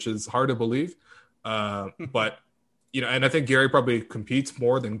is, which is hard to believe. But, and I think Gary probably competes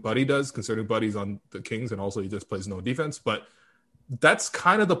more than Buddy does, considering Buddy's on the Kings and also he just plays no defense. But that's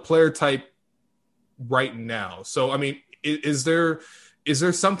kind of the player type right now. So, I mean, is there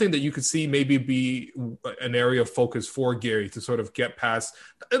something that you could see maybe be an area of focus for Gary to sort of get past?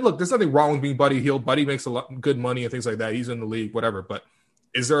 And look, there's nothing wrong with being Buddy Hield. Buddy makes a lot good money and things like that. He's in the league, whatever. But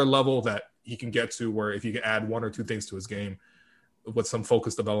is there a level that he can get to where if he can add 1 or 2 things to his game with some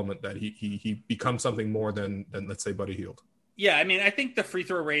focused development that he becomes something more than let's say Buddy Hield? Yeah, I mean, I think the free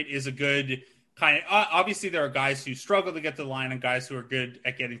throw rate is a good kind of, obviously there are guys who struggle to get to the line and guys who are good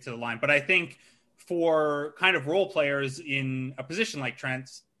at getting to the line. But I think for kind of role players in a position like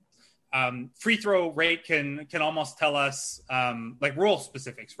Trent's, free throw rate can almost tell us like role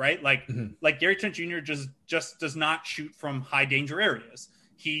specifics, right? Like like Gary Trent Jr. just does not shoot from high danger areas.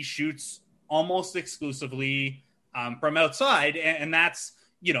 He shoots almost exclusively from outside, and that's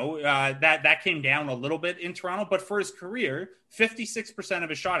that came down a little bit in Toronto, but for his career, 56% of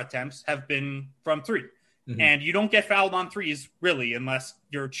his shot attempts have been from 3. And you don't get fouled on threes, really, unless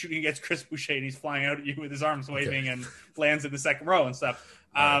you're shooting against Chris Boucher and he's flying out at you with his arms waving and lands in the second row and stuff.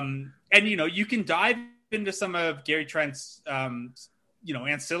 And, you can dive into some of Gary Trent's,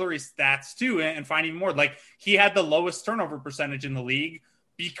 ancillary stats, too, and find even more. Like, he had the lowest turnover percentage in the league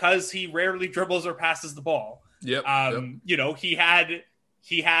because he rarely dribbles or passes the ball.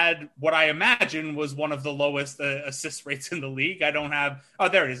 He had what I imagine was one of the lowest assist rates in the league. I don't have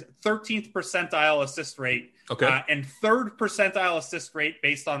 – there it is, 13th percentile assist rate. And 3rd percentile assist rate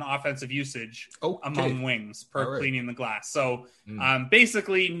based on offensive usage among wings per cleaning the glass. So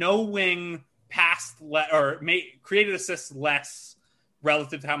basically no wing passed created assists less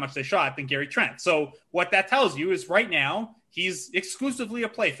relative to how much they shot than Gary Trent. So what that tells you is right now he's exclusively a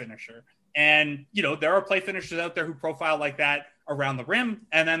play finisher. And, there are play finishers out there who profile like that around the rim.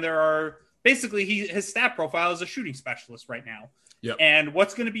 And then there are basically his stat profile is a shooting specialist right now. And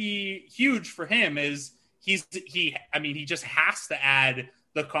what's going to be huge for him is he just has to add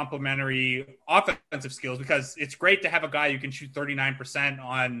the complementary offensive skills, because it's great to have a guy who can shoot 39%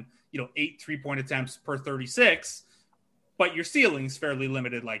 on, 8 3-point attempts per 36, but your ceiling's fairly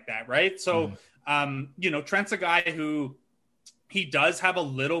limited like that. Right. So, Trent's a guy who, he does have a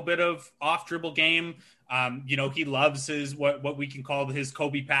little bit of off dribble game. He loves his, what we can call his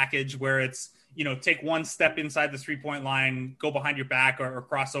Kobe package, where it's, take one step inside the 3-point line, go behind your back or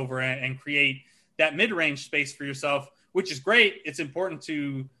cross over and create that mid-range space for yourself, which is great. It's important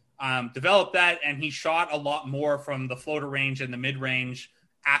to develop that. And he shot a lot more from the floater range and the mid-range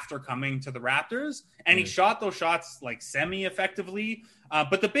after coming to the Raptors. And he shot those shots like semi-effectively.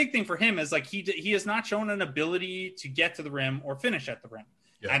 But the big thing for him is like he has not shown an ability to get to the rim or finish at the rim.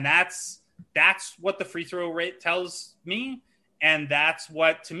 And that's what the free throw rate tells me. And that's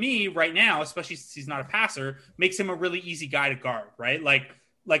what, to me right now, especially since he's not a passer, makes him a really easy guy to guard, right? Like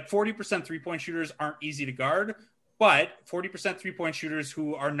 40% 3-point shooters aren't easy to guard, but 40% 3-point shooters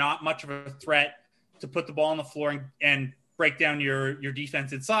who are not much of a threat to put the ball on the floor and break down your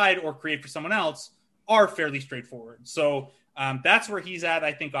defense inside or create for someone else are fairly straightforward. So that's where he's at,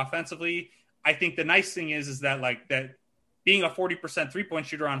 I think, offensively. I think the nice thing is that that being a 40% 3-point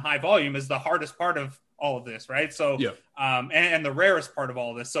shooter on high volume is the hardest part of all of this, right? So, and the rarest part of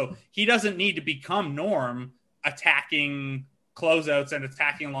all of this. So he doesn't need to become Norm attacking closeouts and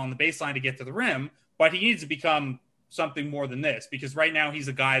attacking along the baseline to get to the rim, but he needs to become something more than this, because right now he's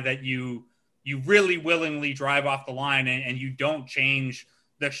a guy that you really willingly drive off the line and you don't change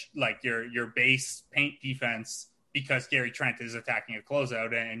your base paint defense because Gary Trent is attacking a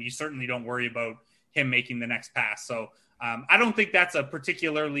closeout, and you certainly don't worry about him making the next pass. So I don't think that's a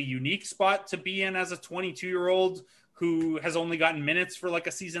particularly unique spot to be in as a 22-year-old who has only gotten minutes for like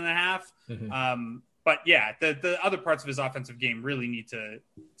a season and a half. But yeah, the other parts of his offensive game really need to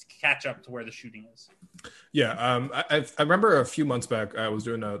catch up to where the shooting is. Yeah, I remember a few months back, I was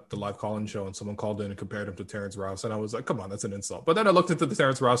doing the live call-in show, and someone called in and compared him to Terrence Ross, and I was like, come on, that's an insult. But then I looked into the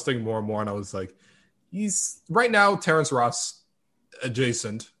Terrence Ross thing more and more, and I was like, he's right now Terrence Ross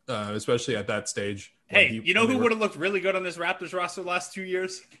adjacent, especially at that stage. Hey, who would have looked really good on this Raptors roster the last 2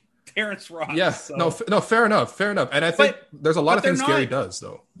 years? Terrence Ross. Yeah, so. No, fair enough. And I think there's a lot of things Gary does,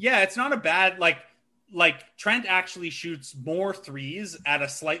 though. Yeah, it's not a bad, like Trent actually shoots more threes at a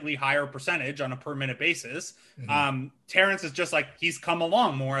slightly higher percentage on a per minute basis. Terrence is just like, he's come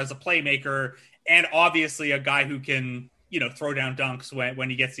along more as a playmaker and obviously a guy who can, throw down dunks when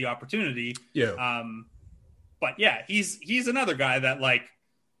he gets the opportunity. Yeah. But yeah, he's another guy that like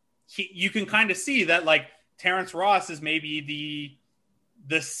you can kind of see that like Terrence Ross is maybe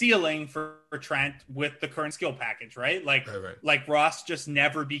the ceiling for Trent with the current skill package, right? Like, like Ross just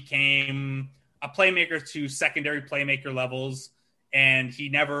never became a playmaker to secondary playmaker levels. And he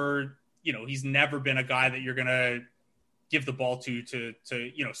never, he's never been a guy that you're going to give the ball to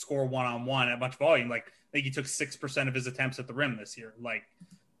score one-on-one at much volume. Like, I think he took 6% of his attempts at the rim this year. Like,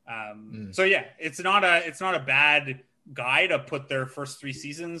 so yeah, it's not a bad guy to put their first 3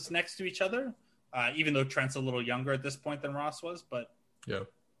 seasons next to each other. Even though Trent's a little younger at this point than Ross was, but yeah.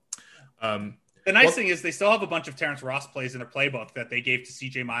 The nice thing is they still have a bunch of Terrence Ross plays in their playbook that they gave to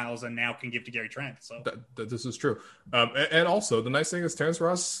CJ Miles and now can give to Gary Trent. So this is true. And also the nice thing is Terrence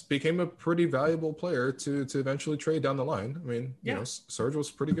Ross became a pretty valuable player to eventually trade down the line. I mean, Serge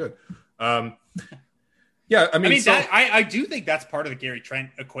was pretty good. Yeah, I do think that's part of the Gary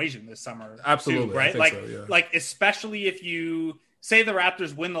Trent equation this summer. Absolutely, too, right? Like, so, yeah. Like especially if you say the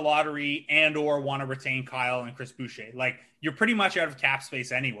Raptors win the lottery and or want to retain Kyle and Chris Boucher, like you're pretty much out of cap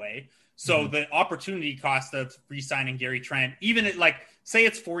space anyway. So the opportunity cost of re-signing Gary Trent, even at like say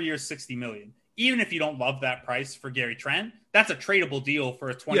it's 4 years, $60 million. Even if you don't love that price for Gary Trent, that's a tradable deal for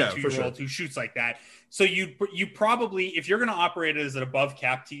a 22-year-old who shoots like that. So you probably, if you're going to operate as an above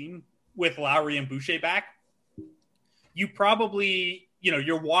cap team with Lowry and Boucher back, you probably,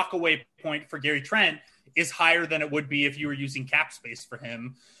 your walk away point for Gary Trent is higher than it would be if you were using cap space for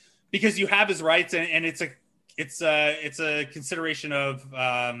him, because you have his rights and it's a consideration of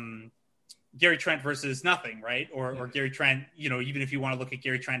Gary Trent versus nothing, right? Or Gary Trent, even if you want to look at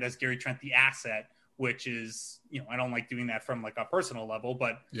Gary Trent as Gary Trent the asset, which is, I don't like doing that from like a personal level,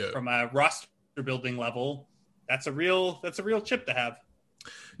 but from a roster building level, that's a real chip to have.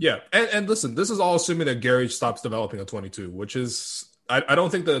 Yeah, and listen, this is all assuming that Gary stops developing at 22, which is I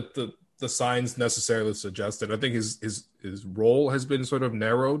don't think that the signs necessarily suggest it. I think his role has been sort of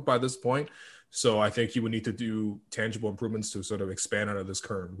narrowed by this point. So I think he would need to do tangible improvements to sort of expand out of this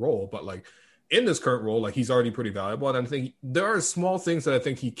current role. But like in this current role, like he's already pretty valuable. And I think there are small things that I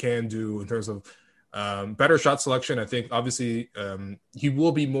think he can do in terms of better shot selection. I think obviously he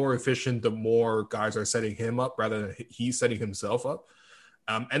will be more efficient the more guys are setting him up rather than he's setting himself up.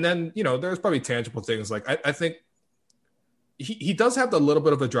 And then, there's probably tangible things like I think he does have a little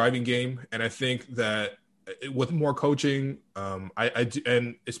bit of a driving game. And I think that with more coaching, I do,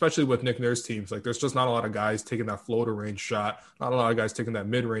 and especially with Nick Nurse teams, like there's just not a lot of guys taking that floater range shot, not a lot of guys taking that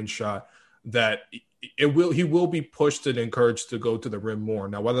mid range shot that he will be pushed and encouraged to go to the rim more.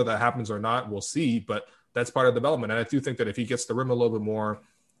 Now, whether that happens or not, we'll see, but that's part of development. And I do think that if he gets the rim a little bit more,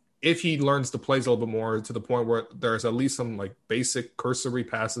 if he learns the plays a little bit more to the point where there's at least some like basic cursory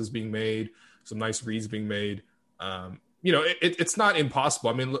passes being made, some nice reads being made, it's not impossible.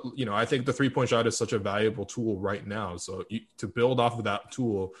 I mean, I think the 3-point shot is such a valuable tool right now. So to build off of that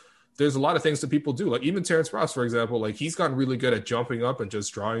tool, there's a lot of things that people do. Like even Terrence Ross, for example, like he's gotten really good at jumping up and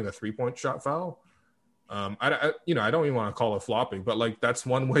just drawing the 3-point shot foul. I don't even want to call it flopping, but like that's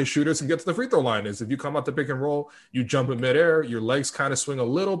one way shooters can get to the free throw line is if you come out the pick and roll, you jump in midair, your legs kind of swing a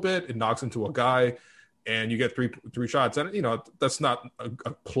little bit, it knocks into a guy, and you get three shots. And that's not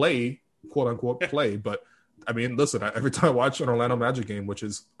a play, quote unquote play, but I mean, listen, every time I watch an Orlando Magic game, which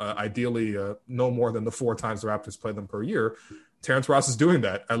is ideally no more than the 4 times the Raptors play them per year, Terrence Ross is doing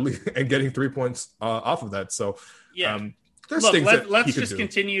that at least and getting 3 points off of that. So there's things let's just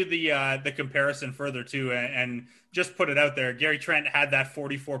continue the comparison further too, and just put it out there. Gary Trent had that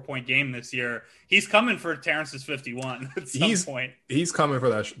 44-point game this year. He's coming for Terrence's 51 at some point. He's coming for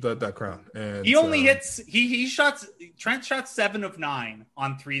that crown. And he only hits. Trent shot 7 of 9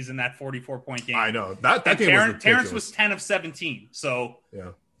 on threes in that 44-point game. I know that game was ridiculous. Terrence was 10 of 17. So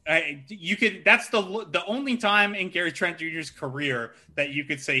yeah. That's the only time in Gary Trent Jr.'s career that you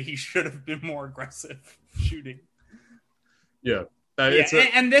could say he should have been more aggressive shooting. Yeah.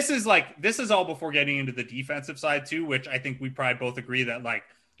 And this is all before getting into the defensive side too, which I think we probably both agree that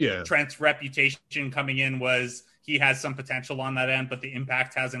Trent's reputation coming in was he has some potential on that end, but the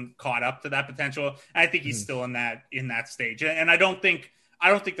impact hasn't caught up to that potential. And I think he's still in that stage. And I don't think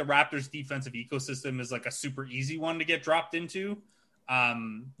the Raptors defensive ecosystem is like a super easy one to get dropped into.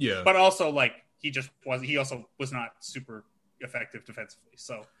 But also he also was not super effective defensively.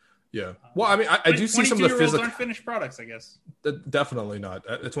 So Yeah. Well, I mean, I do see some of the physical aren't finished products, I guess. Definitely not.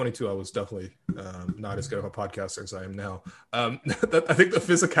 At 22, I was definitely not as good of a podcaster as I am now. I think the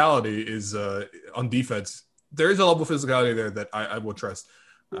physicality is on defense. There is a level of physicality there that I will trust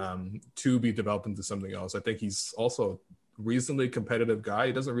to be developed into something else. I think he's also a reasonably competitive guy.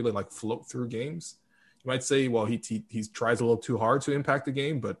 He doesn't really like float through games. You might say, well, he tries a little too hard to impact the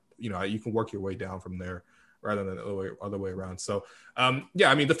game, but you can work your way down from there rather than the other way around. So, yeah,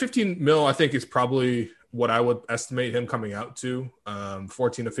 I mean, the 15 mil, I think, is probably what I would estimate him coming out to,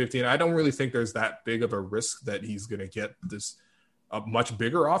 14 to 15. I don't really think there's that big of a risk that he's going to get a much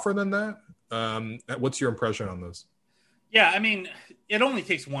bigger offer than that. What's your impression on this? Yeah, I mean, it only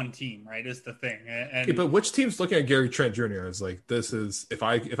takes one team, right, is the thing. And but which team's looking at Gary Trent Jr. as like, this is, if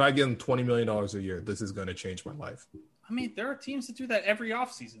I give him $20 million a year, this is going to change my life? I mean, there are teams that do that every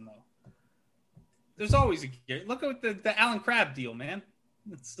offseason, though. There's always look at the Alan Crabb deal, man.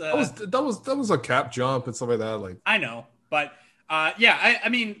 It's, that was a cap jump and stuff like that. Like, I know, but yeah, I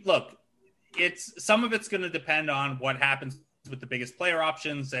mean, look, some of it's going to depend on what happens with the biggest player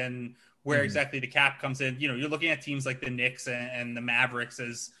options and where exactly the cap comes in. You're looking at teams like the Knicks and the Mavericks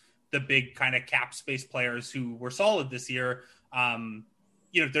as the big kind of cap space players who were solid this year.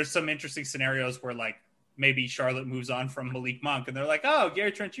 There's some interesting scenarios where like, maybe Charlotte moves on from Malik Monk and they're like, oh,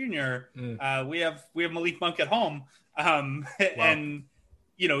 Gary Trent Jr. We have Malik Monk at home. Wow. And,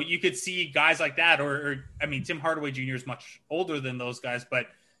 you could see guys like that, or I mean, Tim Hardaway Jr. is much older than those guys, but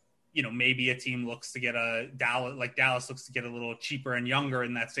maybe a team looks to get Dallas looks to get a little cheaper and younger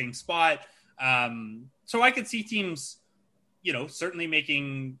in that same spot. So I could see teams, certainly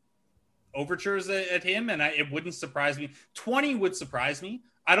making overtures at him. And it wouldn't surprise me. 20 would surprise me.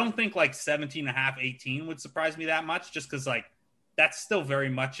 I don't think like 17 and a half, 18 would surprise me that much, just because like that's still very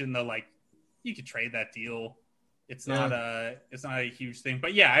much in the like you could trade that deal. It's not a huge thing,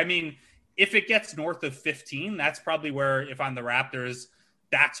 but yeah, I mean, if it gets north of 15, that's probably where, if I'm the Raptors,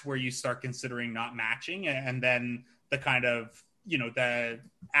 that's where you start considering not matching, and then the kind of the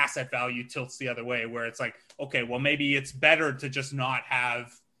asset value tilts the other way, where it's like, okay, well maybe it's better to just not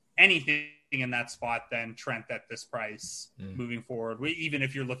have anything in that spot than Trent at this price moving forward, even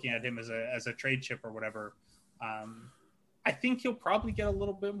if you're looking at him as a trade chip or whatever. I think he'll probably get a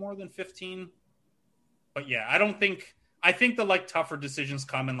little bit more than 15, but yeah, I think the like tougher decisions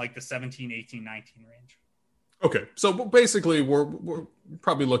come in like the 17, 18, 19 range. Okay. So basically we're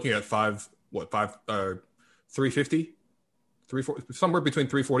probably looking at 350, somewhere between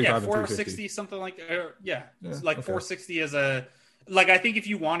 345 and 460, something like, like okay. 460 is I think if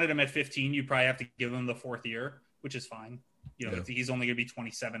you wanted him at 15, you probably have to give him the fourth year, which is fine. He's only going to be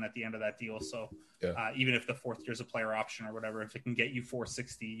 27 at the end of that deal. So even if the fourth year is a player option or whatever, if it can get you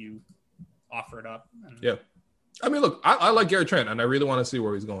 460, you offer it up. I mean, look, I like Gary Trent, and I really want to see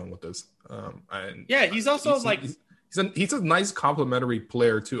where he's going with this. He's also he's a nice complementary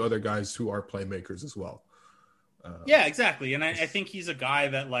player to other guys who are playmakers as well. Exactly. And I think he's a guy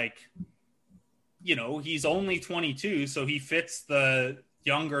that like, he's only 22, so he fits the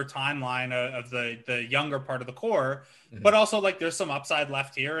younger timeline of the younger part of the core, but also like there's some upside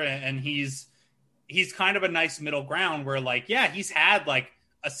left here, and he's kind of a nice middle ground where like, he's had like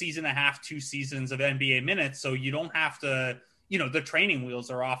a season and a half, 2 seasons of NBA minutes, so you don't have to, the training wheels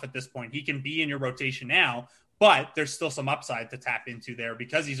are off at this point. He can be in your rotation now, but there's still some upside to tap into there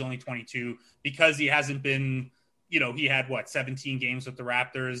because he's only 22, because he hasn't been, he had 17 games with the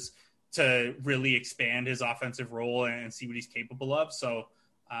Raptors to really expand his offensive role and see what he's capable of. So,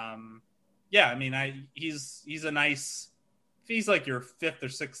 I mean, he's a nice, if he's like your 5th or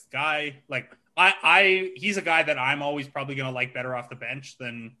 6th guy, like he's a guy that I'm always probably going to like better off the bench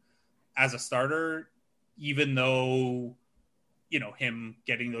than as a starter, even though, him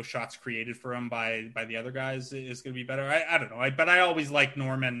getting those shots created for him by the other guys is going to be better. I don't know. But I always like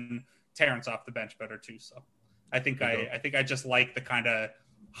Norman Terrence off the bench better too. So I think I just like the kind of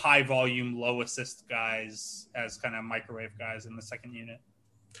high volume, low assist guys as kind of microwave guys in the second unit.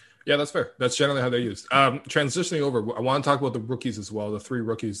 Yeah, that's fair. That's generally how they're used. Transitioning over, I want to talk about the rookies as well. The 3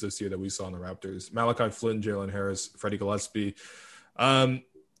 rookies this year that we saw in the Raptors: Malachi Flynn, Jalen Harris, Freddie Gillespie. I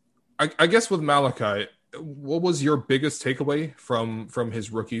guess with Malachi, what was your biggest takeaway from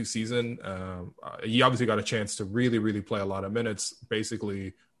his rookie season? He obviously got a chance to really, really play a lot of minutes,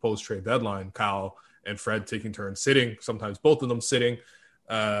 basically post-trade deadline. Kyle and Fred taking turns sitting, sometimes both of them sitting.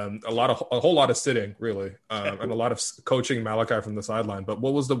 A whole lot of sitting, really, and a lot of coaching Malachi from the sideline. But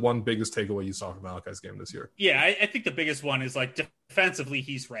what was the one biggest takeaway you saw from Malachi's game this year? Yeah, I think the biggest one is like defensively,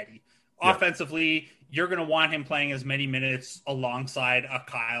 he's ready. Offensively, you're going to want him playing as many minutes alongside a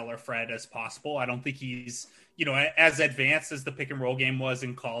Kyle or Fred as possible. I don't think he's as advanced as the pick and roll game was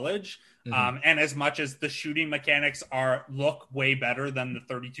in college, and as much as the shooting mechanics look way better than the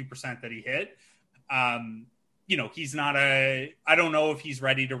 32% that he hit, he's not I don't know if he's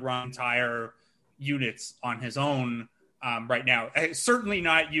ready to run entire units on his own right now. Certainly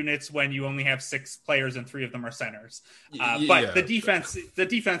not units when you only have 6 players and 3 of them are centers. But the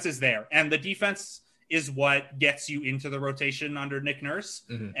defense is there, and the defense is what gets you into the rotation under Nick Nurse,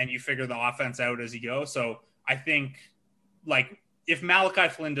 and you figure the offense out as you go. So I think, if Malachi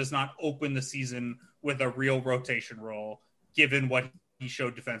Flynn does not open the season with a real rotation role, given what he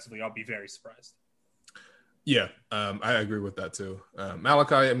showed defensively, I'll be very surprised. Yeah, I agree with that too.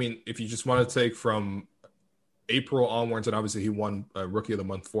 Malachi, I mean, if you just want to take from April onwards, and obviously he won Rookie of the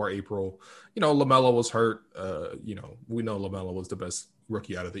Month for April, LaMelo was hurt. We know LaMelo was the best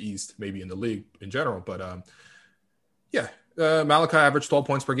rookie out of the East, maybe in the league in general. But Malachi averaged 12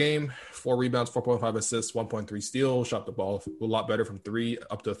 points per game, 4 rebounds, 4.5 assists, 1.3 steals, shot the ball a lot better from 3,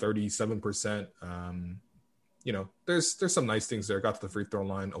 up to 37%. There's some nice things there. Got to the free throw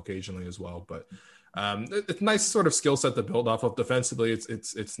line occasionally as well, but it's a nice sort of skill set to build off of. Defensively,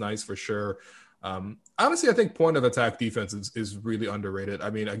 it's nice for sure. Honestly, I think point of attack defense is really underrated. I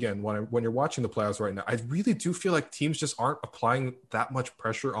mean, again, when you're watching the playoffs right now, I really do feel like teams just aren't applying that much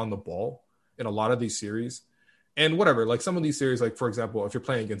pressure on the ball in a lot of these series. And whatever, like some of these series, like for example, if you're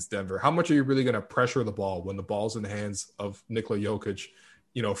playing against Denver, how much are you really going to pressure the ball when the ball's in the hands of Nikola Jokic,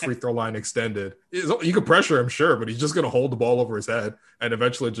 free throw line extended? You can pressure him, sure, but he's just going to hold the ball over his head and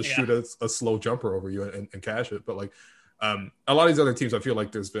eventually just shoot a slow jumper over you and cash it. But a lot of these other teams, I feel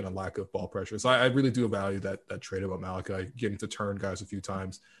like there's been a lack of ball pressure. So I really do value that trade about Malachi, getting to turn guys a few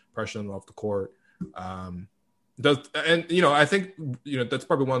times, pressuring them off the court. I think, that's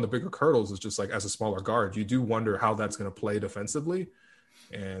probably one of the bigger hurdles is just like as a smaller guard, you do wonder how that's going to play defensively.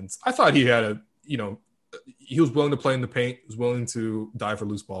 And I thought he had he was willing to play in the paint, was willing to dive for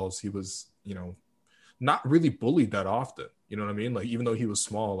loose balls. He was, not really bullied that often. You know what I mean? Like, even though he was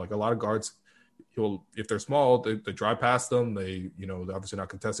small, like a lot of guards, if they're small, they drive past them. They're obviously not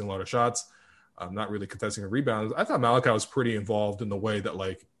contesting a lot of shots, not really contesting rebounds. I thought Malachi was pretty involved in the way that,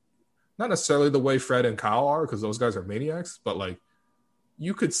 like, not necessarily the way Fred and Kyle are, because those guys are maniacs, but like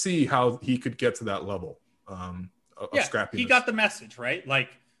you could see how he could get to that level of scrappiness. He got the message, right? Like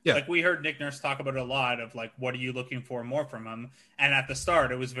we heard Nick Nurse talk about it a lot of like, what are you looking for more from him? And at the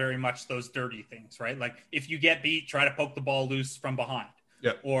start, it was very much those dirty things, right? Like if you get beat, try to poke the ball loose from behind.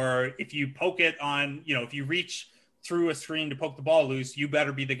 Yeah. Or if you poke it on, if you reach through a screen to poke the ball loose, you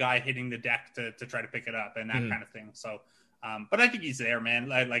better be the guy hitting the deck to try to pick it up and that kind of thing. So, but I think he's there, man.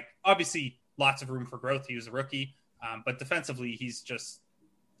 Like obviously lots of room for growth. He was a rookie, but defensively, he's just,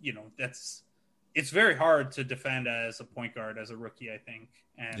 it's very hard to defend as a point guard as a rookie, I think.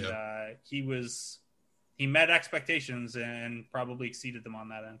 And he met expectations and probably exceeded them on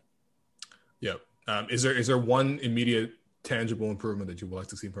that end. Yeah. Is there one immediate tangible improvement that you would like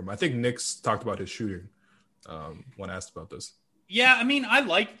to see from him? I think Nick's talked about his shooting when asked about this. Yeah, I mean, I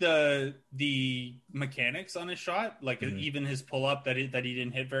like the mechanics on his shot, like even his pull up that he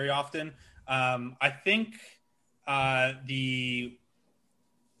didn't hit very often. I think I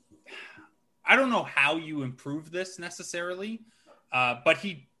don't know how you improve this necessarily, but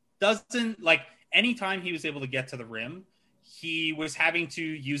he doesn't, like, anytime he was able to get to the rim, he was having to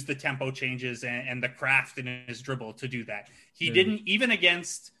use the tempo changes and the craft in his dribble to do that. He didn't, even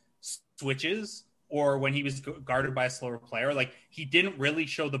against switches or when he was guarded by a slower player, like he didn't really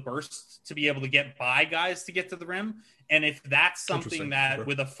show the burst to be able to get by guys to get to the rim. And if that's something that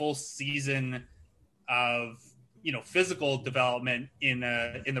with a full season of, physical development in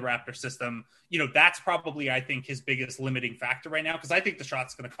the Raptor system, that's probably, I think, his biggest limiting factor right now. Cause I think the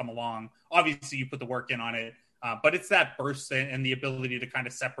shot's going to come along. Obviously you put the work in on it. But it's that burst and the ability to kind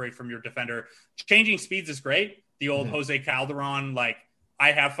of separate from your defender. Changing speeds is great. The old Jose Calderon, like,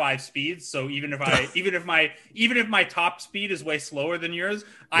 I have 5 speeds, so even if my top speed is way slower than yours,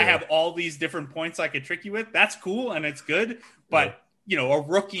 I have all these different points I could trick you with. That's cool and it's good. But a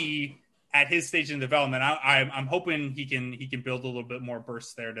rookie at his stage in development, I'm hoping he can build a little bit more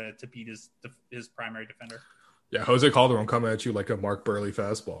burst there to beat his primary defender. Yeah, Jose Calderon coming at you like a Mark Burley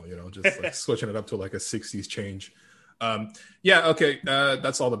fastball, just like switching it up to like a 60s change.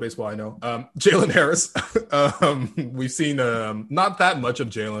 That's all the baseball I know. Jalen Harris, we've seen not that much of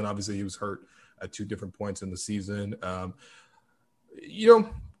Jalen. Obviously, he was hurt at 2 different points in the season.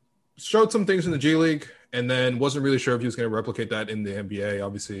 Showed some things in the G League and then wasn't really sure if he was going to replicate that in the NBA.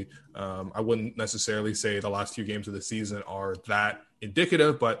 Obviously, I wouldn't necessarily say the last few games of the season are that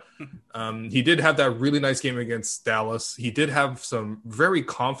indicative, but he did have that really nice game against Dallas. He did have some very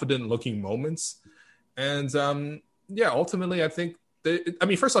confident looking moments And ultimately, I think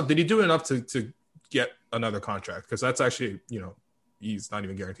first off, did he do enough to get another contract? Because that's actually, he's not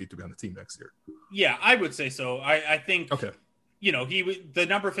even guaranteed to be on the team next year. Yeah, I would say so. I think, okay. The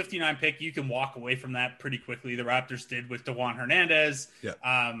number 59 pick, you can walk away from that pretty quickly. The Raptors did with DeJuan Hernandez. Yeah.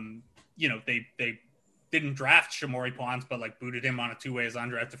 They didn't draft Shamorie Ponds, but like booted him on a two-way as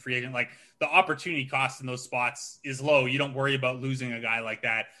undrafted free agent. Like the opportunity cost in those spots is low. You don't worry about losing a guy like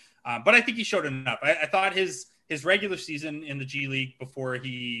that. But I think he showed enough. I thought his regular season in the G League before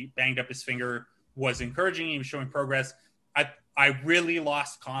he banged up his finger was encouraging. He was showing progress. I really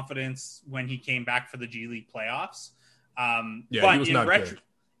lost confidence when he came back for the G League playoffs. But he was not good.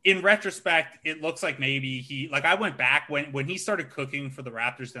 In retrospect, it looks like maybe I went back when he started cooking for the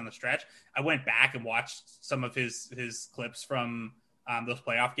Raptors down the stretch. I went back and watched some of his clips from those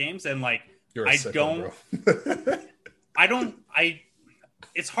playoff games, and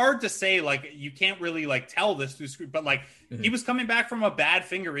it's hard to say, you can't really tell this through screen, but he was coming back from a bad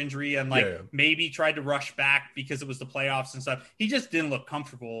finger injury and maybe tried to rush back because it was the playoffs and stuff. He just didn't look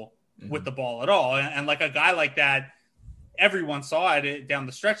comfortable with the ball at all. And a guy like that, everyone saw it down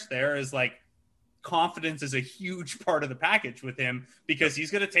the stretch there, is confidence is a huge part of the package with him, because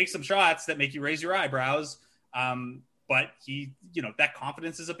he's going to take some shots that make you raise your eyebrows. But that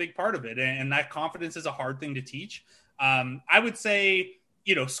confidence is a big part of it. And that confidence is a hard thing to teach. I would say,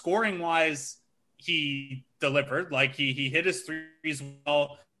 scoring wise, he delivered. He hit his threes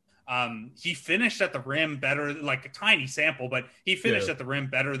well. He finished at the rim better, a tiny sample, but he finished at the rim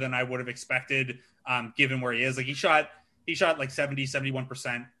better than I would have expected, given where he is. He shot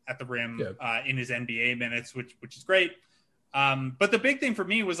 71% at the rim in his NBA minutes, which is great. But the big thing for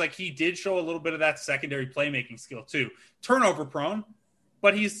me was he did show a little bit of that secondary playmaking skill too. Turnover prone,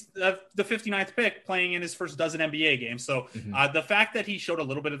 but he's the 59th pick playing in his first dozen NBA games. So the fact that he showed a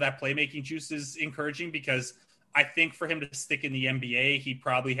little bit of that playmaking juice is encouraging, because I think for him to stick in the NBA, he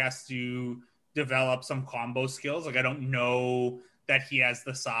probably has to develop some combo skills. I don't know that he has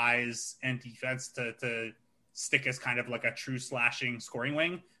the size and defense to stick as kind of a true slashing scoring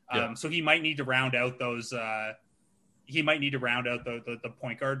wing. So he might need to round out those. He might need to round out the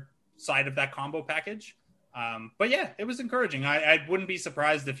point guard side of that combo package. But yeah, it was encouraging. I wouldn't be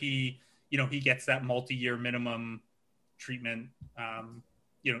surprised if he gets that multi-year minimum treatment,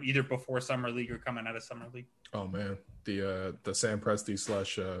 either before Summer League or coming out of Summer League. Oh man, the Sam Presti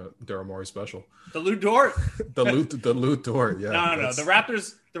 / Daryl Morey special. The Lou Dort. the Lou Dort. Yeah. No.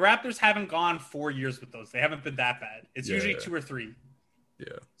 The Raptors haven't gone 4 years with those. They haven't been that bad. It's usually 2 or 3. Yeah.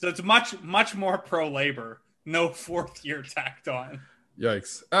 So it's much more pro labor. No 4th year tacked on.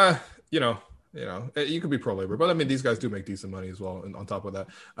 Yikes. You could be pro labor, but these guys do make decent money as well. And on top of that,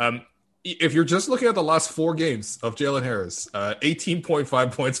 if you're just looking at the last 4 games of Jalen Harris,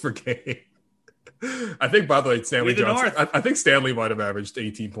 18.5 points per game. I think, by the way, Stanley Johnson, I think Stanley might have averaged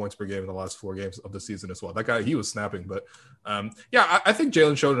 18 points per game in the last 4 games of the season as well. That guy, he was snapping. But I think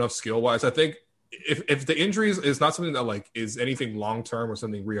Jalen showed enough skill wise. I think if the injuries is not something that is anything long term or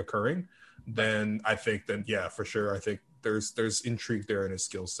something reoccurring, then I think for sure. I think there's intrigue there in his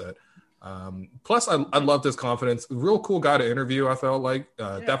skill set. Plus, I loved his confidence. Real cool guy to interview. I felt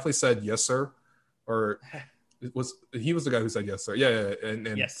definitely said yes sir, or he was the guy who said yes sir. Yeah,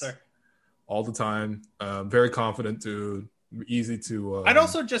 and yes sir. All the time. Very confident dude. Easy to. I'd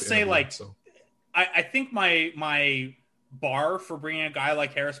also just say I think my bar for bringing a guy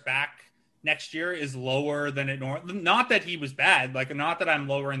like Harris back next year is lower than it normally. Not that he was bad. Not that I'm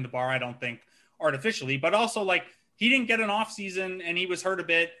lowering the bar. I don't think artificially, but also he didn't get an off season and he was hurt a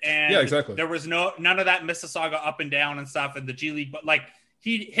bit. And exactly. There was none of that Mississauga up and down and stuff in the G League. But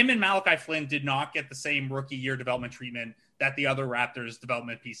him and Malachi Flynn did not get the same rookie year development treatment that the other Raptors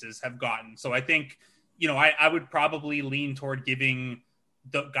development pieces have gotten. So I think, I would probably lean toward giving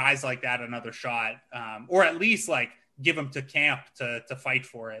the guys like that another shot, or at least give them to camp to fight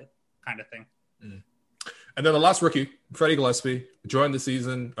for it kind of thing. Mm. And then the last rookie, Freddie Gillespie, joined the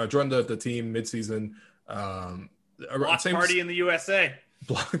season, joined the team mid-season. Block party in the USA.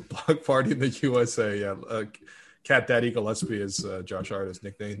 Block party in the USA. Yeah. Cat Daddy Gillespie, as Josh Hart has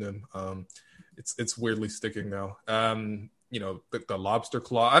nicknamed him. It's weirdly sticking now. The lobster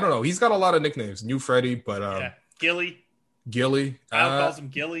claw. I don't know. He's got a lot of nicknames. New Freddie, but Gilly. Kyle calls him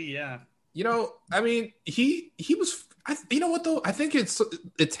Gilly. Yeah. He was. You know what though? I think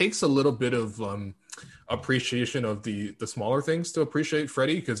it takes a little bit of appreciation of the smaller things to appreciate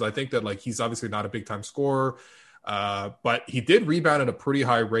Freddie, because I think that he's obviously not a big time scorer. But he did rebound at a pretty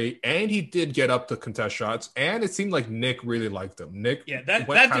high rate, and he did get up to contest shots, and it seemed like Nick really liked him. Nick, that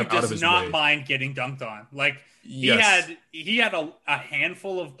dude does not mind getting dunked on. He had a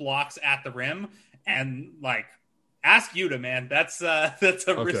handful of blocks at the rim, And like, ask Yuta, man. That's a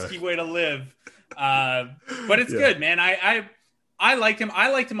risky way to live. But it's good, man. I liked him.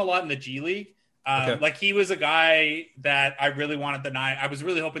 I liked him a lot in the G League. Like he was a guy that I really wanted I was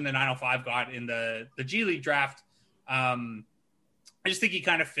really hoping the 905 got in the G League draft. I just think he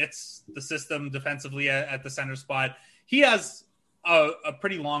kind of fits the system defensively at the center spot. He has a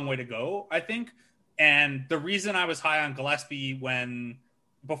pretty long way to go, I think. And the reason I was high on Gillespie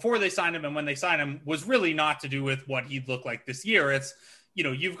before they signed him and when they signed him was really not to do with what he'd look like this year. It's,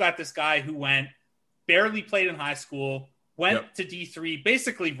 you've got this guy who barely played in high school, went to D3,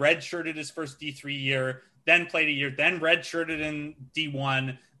 basically redshirted his first D3 year, then played a year, then redshirted in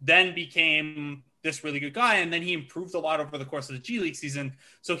D1, then became this really good guy. And then he improved a lot over the course of the G League season.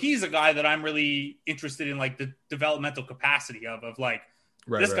 So he's a guy that I'm really interested in, like the developmental capacity of like,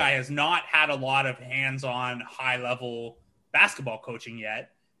 this guy has not had a lot of hands-on high level basketball coaching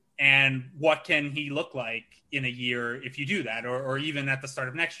yet. And what can he look like in a year if you do that, or even at the start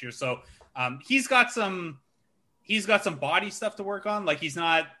of next year? So he's got some body stuff to work on. Like he's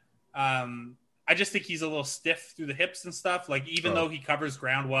not, I just think he's a little stiff through the hips and stuff. Like even though he covers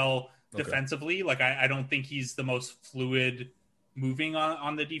ground well defensively, like I don't think he's the most fluid moving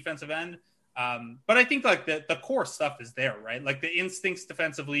on the defensive end. But I think like the core stuff is there, right? Like the instincts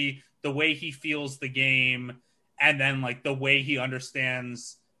defensively, the way he feels the game, and then like the way he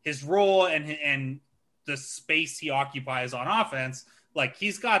understands his role and the space he occupies on offense. Like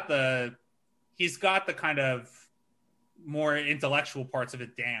he's got the kind of more intellectual parts of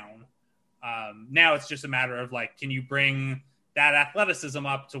it down. Now it's just a matter of like, can you bring that athleticism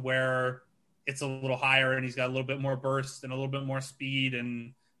up to where it's a little higher and he's got a little bit more burst and a little bit more speed.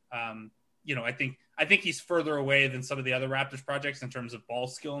 And, I think he's further away than some of the other Raptors projects in terms of ball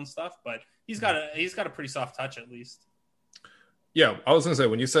skill and stuff, but he's got a pretty soft touch at least. Yeah, I was going to say,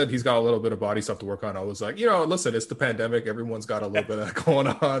 when you said he's got a little bit of body stuff to work on, I was like, listen, it's the pandemic. Everyone's got a little bit of that going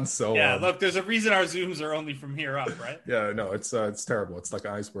on. So yeah, look, there's a reason our Zooms are only from here up, right? Yeah, no, it's terrible. It's like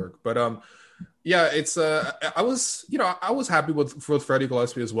an iceberg. But yeah, it's I was happy with Freddie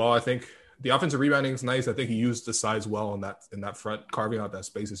Gillespie as well. I think the offensive rebounding is nice. I think he used the size well in that front, carving out that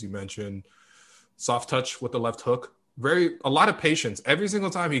space as you mentioned. Soft touch with the left hook. A lot of patience. Every single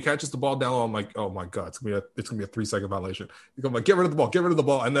time he catches the ball down low, I'm like, oh my God, it's gonna be a 3-second violation. You go, like, get rid of the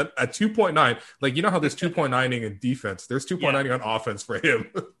ball. And then at 2.9, like, how there's 2.9ing in defense, there's 2.9ing on offense for him.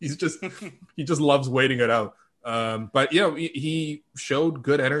 He just loves waiting it out. But he showed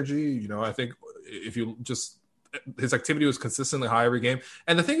good energy. I think if you just, his activity was consistently high every game.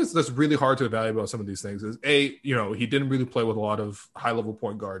 And the thing is that's really hard to evaluate about some of these things is he didn't really play with a lot of high level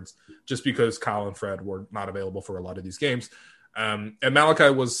point guards just because Kyle and Fred were not available for a lot of these games. And Malachi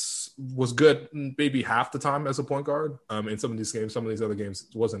was good maybe half the time as a point guard in some of these games. Some of these other games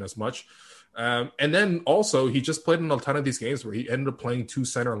it wasn't as much. And then also he just played in a ton of these games where he ended up playing 2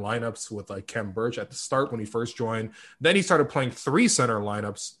 center lineups with like Kem Birch at the start when he first joined. Then he started playing 3 center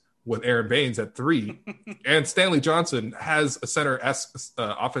lineups with Aaron Baines at 3, and Stanley Johnson has a center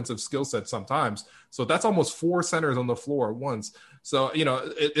offensive skill set sometimes. So that's almost 4 centers on the floor at once. So,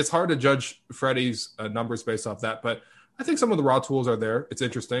 it's hard to judge Freddie's numbers based off that, but I think some of the raw tools are there. It's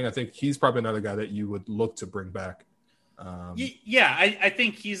interesting. I think he's probably another guy that you would look to bring back. I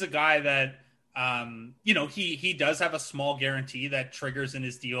think he's a guy that, he does have a small guarantee that triggers in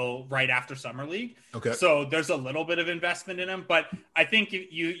his deal right after Summer League. Okay. So there's a little bit of investment in him, but I think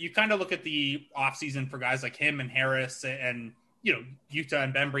you kind of look at the offseason for guys like him and Harris and, Yuta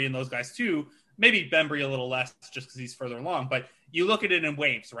and Bembry and those guys too. Maybe Bembry a little less just because he's further along, but you look at it in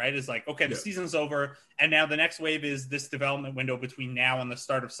waves, right? It's like, okay, the season's over. And now the next wave is this development window between now and the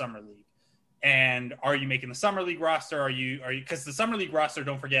start of Summer League. And are you making the Summer League roster? Are you, because the Summer League roster,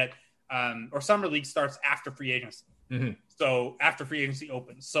 don't forget, or Summer League starts after free agency. Mm-hmm. So after free agency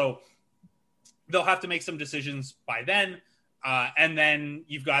opens. So they'll have to make some decisions by then. And then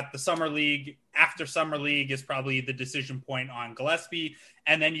you've got the Summer League. After Summer League is probably the decision point on Gillespie.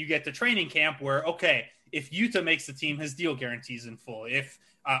 And then you get to training camp where, okay, if Yuta makes the team, his deal guarantees in full. If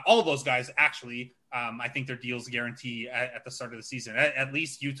all of those guys actually, I think their deals guarantee at the start of the season, at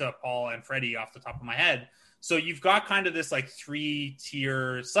least Yuta, Paul, and Freddie off the top of my head. So you've got kind of this like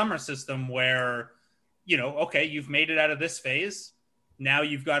 3-tier summer system where, okay, you've made it out of this phase. Now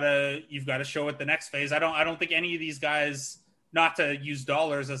you've got to show it the next phase. I don't think any of these guys, not to use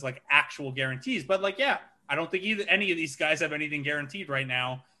dollars as like actual guarantees, but like, yeah, I don't think any of these guys have anything guaranteed right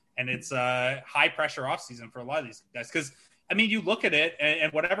now. And it's a high pressure off season for a lot of these guys. Cause I mean, you look at it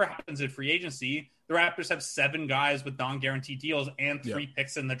and whatever happens in free agency, the Raptors have 7 guys with non-guaranteed deals and 3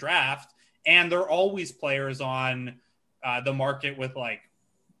 picks in the draft. And they're always players on the market with like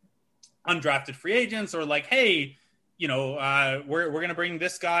undrafted free agents, or like, hey, we're going to bring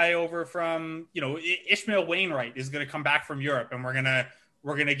this guy over from, Ishmael Wainwright is going to come back from Europe, and we're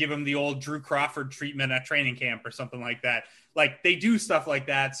going to give him the old Drew Crawford treatment at training camp or something like that. Like, they do stuff like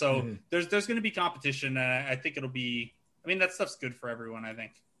that. So there's going to be competition. And I think it'll be, that stuff's good for everyone, I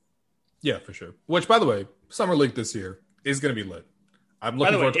think. Yeah, for sure. Which, by the way, Summer League this year is going to be lit. I'm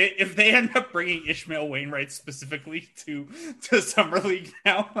looking forward to... if they end up bringing Ishmael Wainwright specifically to Summer League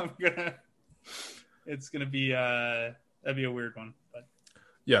now, it's going to be, that'd be a weird one. But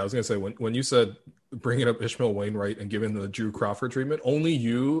yeah, I was going to say, when you said bringing up Ishmael Wainwright and giving the Drew Crawford treatment, only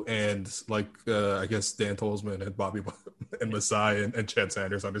you and I guess Dan Tolzman and Bobby and Masai and Chad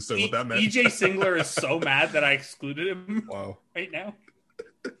Sanders understood what that meant. EJ Singler is so mad that I excluded him. Wow. Right now.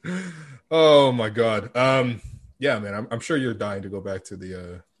 Oh my God. Yeah, man, I'm sure you're dying to go back to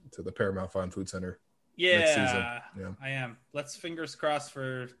the Paramount Fine Food Center. Yeah, next season. Yeah, I am. Let's fingers crossed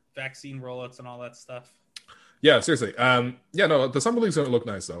for vaccine rollouts and all that stuff. Yeah, seriously. The Summer League's gonna look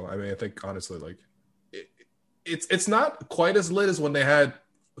nice though. I think honestly, it's not quite as lit as when they had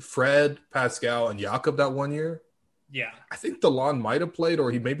Fred, Pascal, and Jakob that one year. Yeah, I think DeLon might have played, or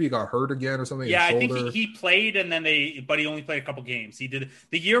he maybe got hurt again or something. Yeah, I think he played, and then but he only played a couple games. He did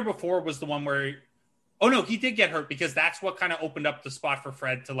the year before was the one where, oh no, he did get hurt because that's what kind of opened up the spot for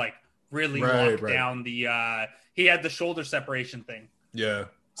Fred to really lock down the. He had the shoulder separation thing. Yeah,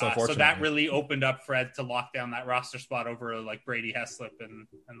 so that really opened up Fred to lock down that roster spot over Brady Heslip and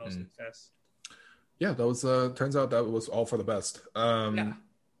those guys. Yeah, that was turns out that was all for the best. Yeah.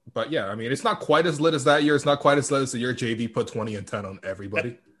 But yeah, it's not quite as lit as that year. It's not quite as lit as the year JV put 20 and 10 on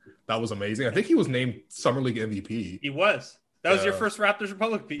everybody. That was amazing. I think he was named Summer League MVP. He was. That was your first Raptors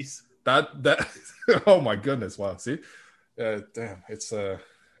Republic piece. That oh my goodness. Wow. See? Damn. It's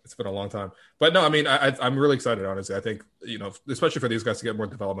been a long time. But no, I'm really excited, honestly. I think, especially for these guys to get more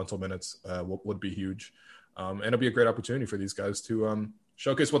developmental minutes would be huge. And it'll be a great opportunity for these guys to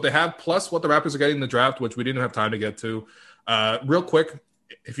showcase what they have, plus what the Raptors are getting in the draft, which we didn't have time to get to. Real quick,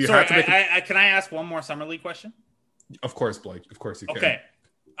 if you have to make can I ask one more Summer League question? Of course, Blake. Of course you can.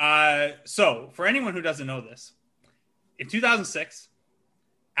 Okay. So for anyone who doesn't know this, in 2006,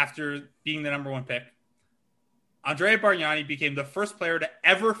 after being the number one pick, Andrea Bargnani became the first player to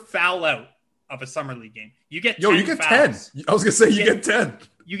ever foul out of a Summer League game. You get 10 you get fouls. 10. I was going to say you get 10.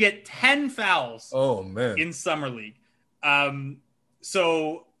 You get 10 fouls. Oh, man. In Summer League.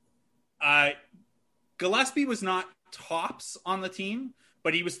 Gillespie was not tops on the team,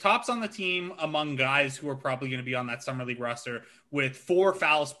 but he was tops on the team among guys who are probably going to be on that Summer League roster with 4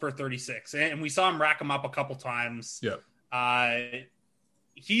 fouls per 36. And we saw him rack them up a couple times. Yeah.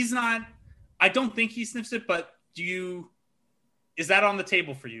 He's not, I don't think he sniffs it, but is that on the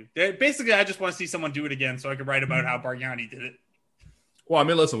table for you? Basically, I just want to see someone do it again so I can write about how Bargnani did it. Well,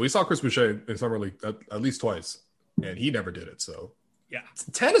 listen, we saw Chris Boucher in Summer League at least twice, and he never did it. So yeah,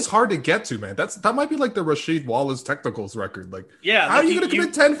 10 is hard to get to, man. That might be like the Rasheed Wallace technicals record. How are you going to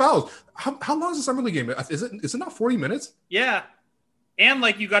commit 10 fouls? How long is a Summer League game? Is it not 40 minutes? Yeah, and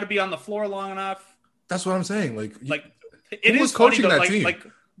you got to be on the floor long enough. That's what I'm saying. Who was coaching that team?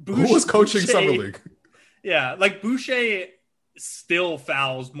 Who was coaching Summer League? Yeah, Boucher still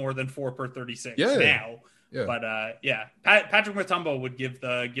fouls more than 4 per 36 now. Yeah. But Patrick Mutombo would give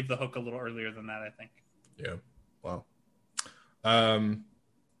the hook a little earlier than that, I think. Yeah. Wow.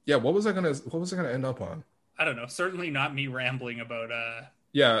 What was I gonna end up on? I don't know. Certainly not me rambling about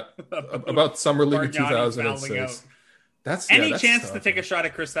about Summer League in 2006. That's any chance tough, to take a shot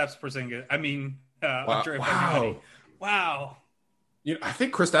at Kristaps Porzingis. Wow. I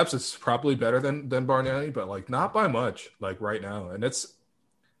think Kristaps is probably better than Bargnani, but not by much. Right now, and it's.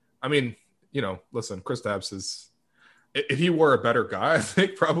 Listen, Kristaps is. If he were a better guy, I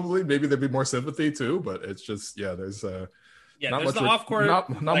think probably maybe there'd be more sympathy too. But it's just there's not much off-court,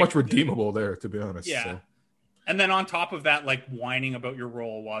 not much redeemable there, to be honest. Yeah, so. And then on top of that, whining about your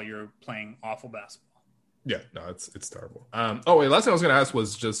role while you're playing awful basketball. Yeah, no, it's terrible. Last thing I was going to ask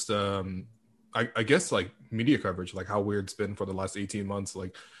was just, I guess media coverage, how weird it's been for the last 18 months.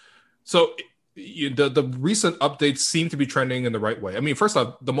 The recent updates seem to be trending in the right way. First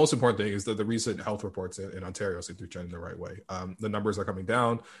off, the most important thing is that the recent health reports in Ontario seem to be trending the right way. The numbers are coming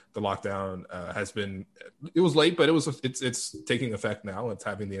down. The lockdown it was late, but it's taking effect now. It's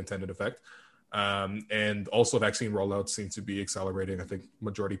having the intended effect. And also vaccine rollouts seem to be accelerating. I think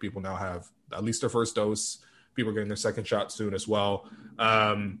majority of people now have at least their first dose. People are getting their second shot soon as well.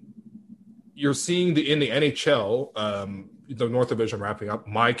 You're seeing in the NHL, the North Division wrapping up.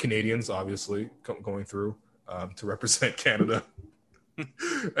 My Canadians, obviously, going through to represent Canada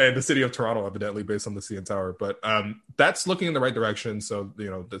and the city of Toronto, evidently based on the CN Tower. But that's looking in the right direction. So, you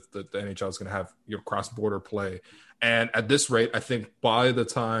know, the NHL is going to have your cross-border play. And at this rate, I think by the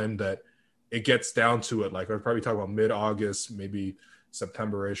time that it gets down to it, like I'd probably talk about mid-August, maybe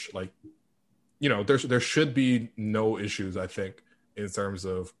September-ish, like, you know, there should be no issues, I think, in terms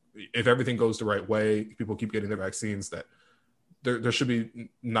of if everything goes the right way, people keep getting their vaccines, that there should be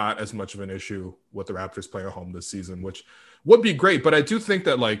not as much of an issue with the Raptors playing at home this season, which would be great. But I do think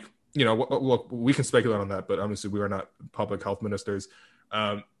that, like, you know, look, we can speculate on that, but obviously we are not public health ministers.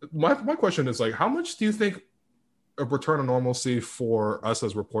 My question is, like, how much do you think a return to normalcy for us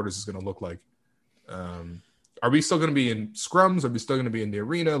as reporters is going to look like? Are we still going to be in scrums? Are we still going to be in the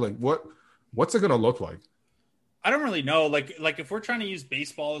arena? Like, what's it going to look like? I don't really know. Like if we're trying to use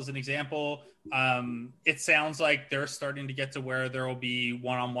baseball as an example, it sounds like they're starting to get to where there will be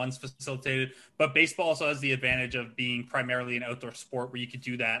one-on-ones facilitated. But baseball also has the advantage of being primarily an outdoor sport where you could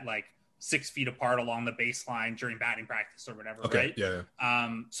do that like 6 feet apart along the baseline during batting practice or whatever, right? Yeah.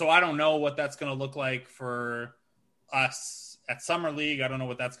 So I don't know what that's going to look like for us at Summer League. I don't know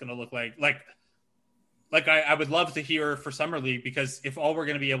what that's going to look like. Like I would love to hear for Summer League, because if all we're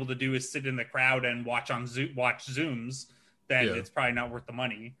going to be able to do is sit in the crowd and watch Zooms, then it's probably not worth the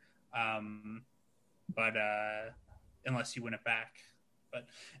money. But unless you win it back. But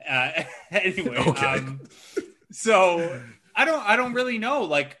anyway, okay. So I don't really know.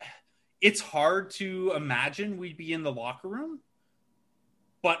 Like, it's hard to imagine we'd be in the locker room,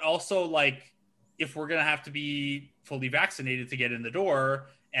 but also, like, if we're going to have to be fully vaccinated to get in the door,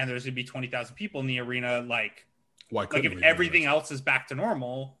 and there's going to be 20,000 people in the arena, like if everything else is back to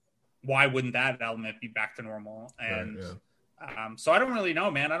normal, why wouldn't that element be back to normal? And so I don't really know,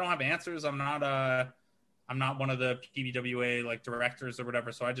 man. I don't have answers. I'm not one of the PBWA like directors or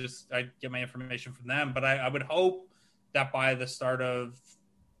whatever. So I get my information from them. But I would hope that by the start of,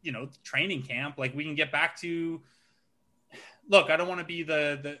 you know, training camp, like, we can get back to. Look, I don't want to be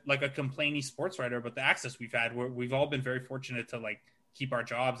the like a complaining sports writer, but the access we've had, we've all been very fortunate to, like, keep our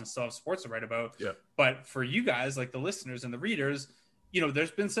jobs and still have sports to write about. Yeah. But for you guys, like the listeners and the readers, you know,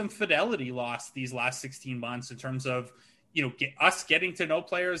 there's been some fidelity lost these last 16 months in terms of, you know, us getting to know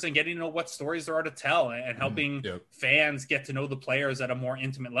players and getting to know what stories there are to tell, and helping fans get to know the players at a more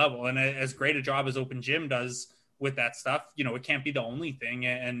intimate level. And as great a job as Open Gym does with that stuff, you know, it can't be the only thing.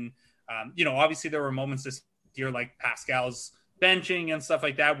 And you know, obviously there were moments this year, like Pascal's benching and stuff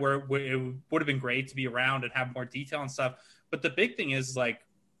like that, where it would have been great to be around and have more detail and stuff. But the big thing is, like,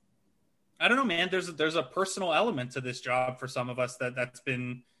 I don't know, man, there's a personal element to this job for some of us that's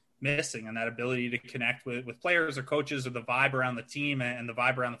been missing, and that ability to connect with players or coaches, or the vibe around the team and the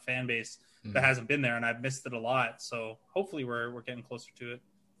vibe around the fan base that hasn't been there. And I've missed it a lot. So hopefully we're getting closer to it.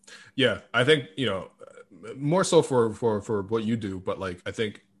 Yeah. I think, you know, more so for what you do, but, like, I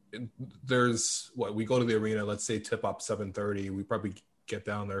think there's we go to the arena, let's say tip up 7:30. We probably get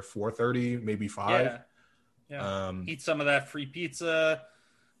down there 4:30, maybe 5. Yeah. Eat some of that free pizza.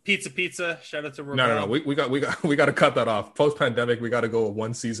 Shout out to Rebel. No. We got to cut that off. Post pandemic, we got to go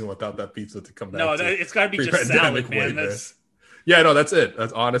one season without that pizza to come back. No, it's got to be just salad, man. That's it.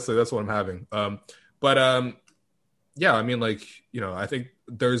 That's what I'm having. Yeah, I mean, like, you know, I think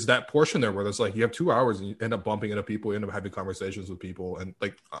there's that portion there where there's, like, you have 2 hours and you end up bumping into people, you end up having conversations with people, and,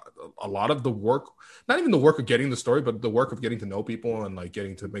 like, a lot of the work, not even the work of getting the story, but the work of getting to know people and, like,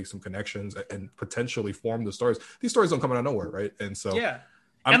 getting to make some connections and potentially form the stories. These stories don't come out of nowhere, right? And so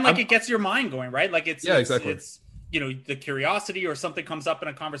it gets your mind going, right? Like, exactly. It's, you know, the curiosity, or something comes up in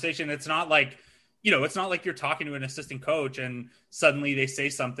a conversation. It's not like, you know, it's not like you're talking to an assistant coach and suddenly they say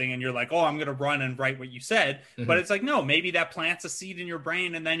something and you're like, oh, I'm going to run and write what you said. Mm-hmm. But it's like, no, maybe that plants a seed in your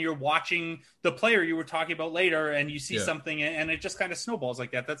brain, and then you're watching the player you were talking about later and you see something, and it just kind of snowballs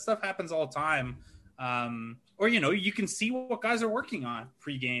like that. That stuff happens all the time. Or, you know, you can see what guys are working on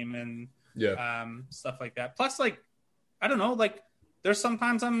pregame and stuff like that. Plus, like, I don't know, like, there's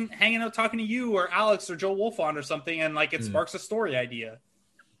sometimes I'm hanging out talking to you or Alex or Joe Wolfond or something, and, like, it sparks a story idea.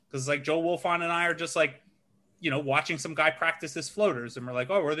 Because, like, Joe Wolfond and I are just, like, you know, watching some guy practice his floaters, and we're like,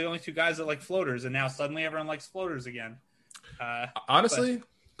 oh, we're the only two guys that like floaters, and now suddenly everyone likes floaters again. Honestly,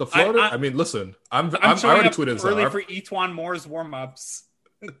 the floater. I mean, listen, I'm already tweeted early for Etuan Moore's warm-ups.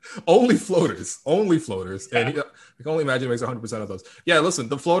 Only floaters, and I can only imagine he makes 100% of those. Yeah, listen,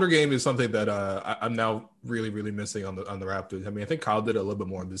 the floater game is something that I'm now really, really missing on the Raptors. I mean, I think Kyle did a little bit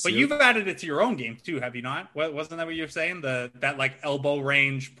more this year. But you've added it to your own game too, have you not? Wasn't that what you were saying? That like elbow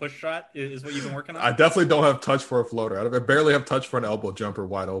range push shot is what you've been working on? I definitely don't have touch for a floater. I barely have touch for an elbow jumper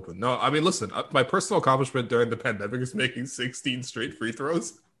wide open. No, I mean, listen, my personal accomplishment during the pandemic is making 16 straight free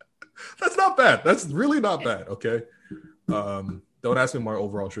throws. That's not bad. That's really not bad. Okay. Don't ask me my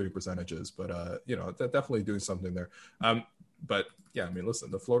overall shooting percentages, but they're definitely doing something there. But yeah, I mean,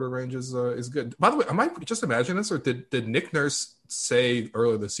 listen, the floater range is good. By the way, am I just imagining this, or did Nick Nurse say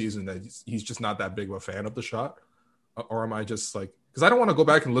earlier this season that he's just not that big of a fan of the shot, or am I just like, because I don't want to go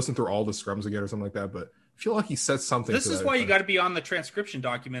back and listen through all the scrums again or something like that, but I feel like he said something. This is why you got to be on the transcription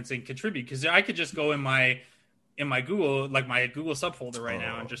documents and contribute, because I could just go in my Google, like my Google subfolder right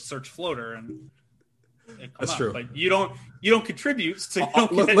now, and just search floater and. That's true. But you don't contribute. So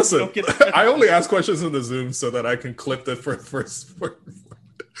listen, I only ask questions in the Zoom so that I can clip it for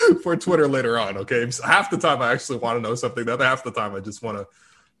Twitter later on. Okay, half the time I actually want to know something. The other half the time I just want to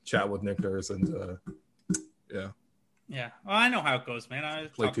chat with Nick Nurse and yeah. Well, I know how it goes, man. I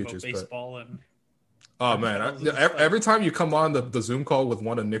talk futures, about baseball and. Oh man! Every time you come on the Zoom call with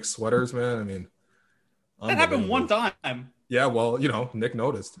one of Nick's sweaters, man. I mean, that happened one time. Yeah, well, Nick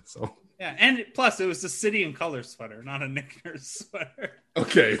noticed, so. Yeah, and plus it was a City and Color sweater, not a Nick Nurse sweater.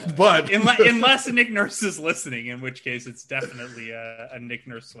 Okay, but unless Nick Nurse is listening, in which case it's definitely a Nick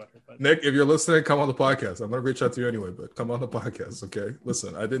Nurse sweater. But Nick, if you're listening, come on the podcast. I'm gonna reach out to you anyway, but come on the podcast, okay?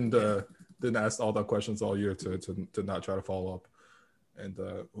 Listen, I didn't ask all the questions all year to not try to follow up and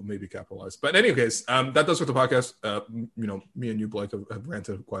maybe capitalize. But in any case, that does with the podcast. Me and you, Blake, have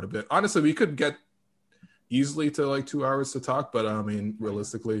ranted quite a bit. Honestly, we could get easily to like 2 hours to talk, but I mean,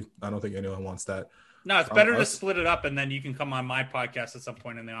 realistically, I don't think anyone wants that. No, it's better to split it up, and then you can come on my podcast at some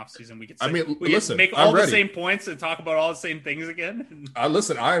point in the off season. We could make all the same points and talk about all the same things again.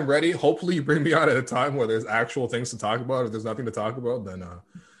 Listen, I am ready. Hopefully, you bring me on at a time where there's actual things to talk about. If there's nothing to talk about, then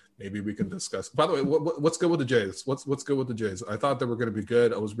maybe we can discuss. By the way, what's good with the Jays? What's good with the Jays? I thought they were going to be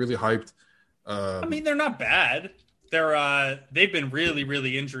good. I was really hyped. I mean, they're not bad. They've been really,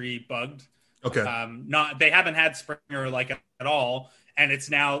 really injury bugged. Okay. They haven't had Springer like at all, and it's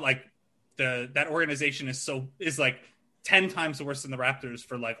now like that organization is like 10 times worse than the Raptors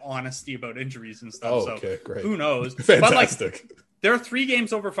for like honesty about injuries and stuff. Oh, okay, great. Who knows? Fantastic. But like, they're 3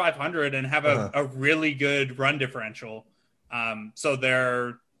 games over 500 and have a really good run differential. So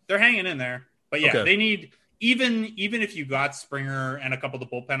they're hanging in there. But yeah, They need even if you got Springer and a couple of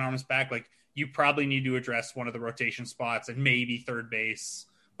the bullpen arms back, like you probably need to address one of the rotation spots and maybe third base.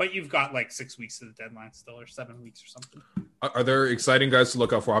 But you've got like 6 weeks to the deadline still, or 7 weeks or something. Are there exciting guys to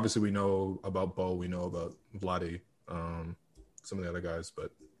look out for? Obviously, we know about Bo. We know about Vladdy, some of the other guys. But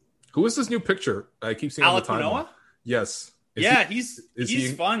who is this new picture? I keep seeing Alek all the time. Manoah? Yes.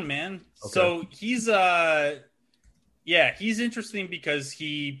 He's fun, man. Okay. So he's interesting because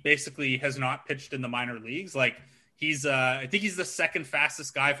he basically has not pitched in the minor leagues. Like I think he's the second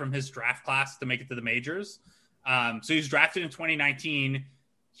fastest guy from his draft class to make it to the majors. So he was drafted in 2019.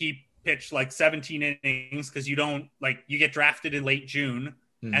 He pitched like 17 innings because you get drafted in late June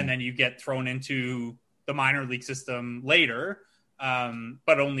and then you get thrown into the minor league system later,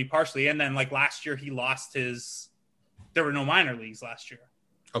 but only partially. And then like last year there were no minor leagues last year.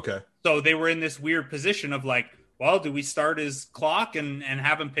 Okay. So they were in this weird position of like, well, do we start his clock and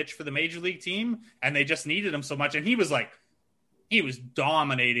have him pitch for the major league team? And they just needed him so much. And he was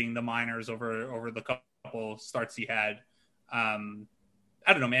dominating the minors over the couple starts he had.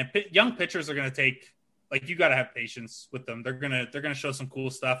 I don't know, man. Young pitchers are going to take, like, you got to have patience with them. They're going to show some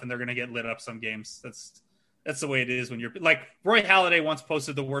cool stuff and they're going to get lit up some games. That's the way it is when you're like Roy Halladay once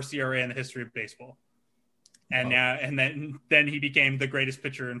posted the worst ERA in the history of baseball. And now, and then he became the greatest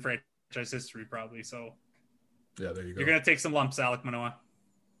pitcher in franchise history, probably. So yeah, there you go. You're going to take some lumps, Alek Manoah.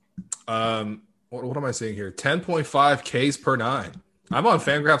 What am I seeing here? 10.5 Ks per 9. I'm on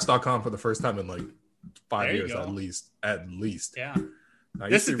Fangraphs.com for the first time in like 5 years, at least. Yeah.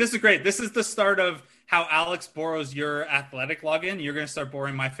 This is great. This is the start of how Alex borrows your Athletic login. You're going to start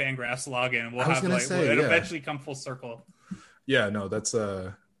borrowing my Fangraphs login. It'll eventually come full circle. Yeah, no, that's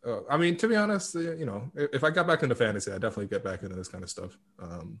I mean, to be honest, if I got back into fantasy, I'd definitely get back into this kind of stuff.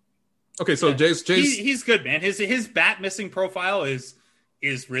 Okay, so Jay's he's good, man. His bat missing profile is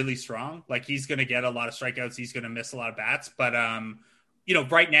really strong. Like he's going to get a lot of strikeouts. He's going to miss a lot of bats, but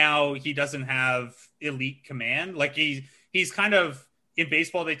right now he doesn't have elite command. Like he's kind of, in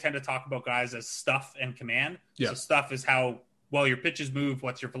baseball, they tend to talk about guys as stuff and command. Yeah. So stuff is how well your pitches move,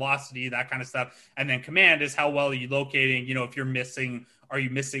 what's your velocity, that kind of stuff. And then command is how well are you locating, if you're missing, are you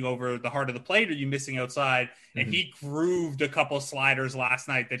missing over the heart of the plate? Or are you missing outside? And he grooved a couple sliders last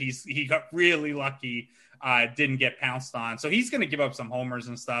night that he got really lucky, didn't get pounced on. So he's going to give up some homers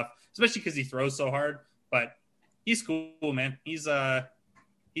and stuff, especially because he throws so hard. But he's cool, man. He's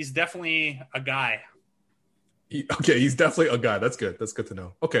definitely a guy. He's definitely a guy. That's good. That's good to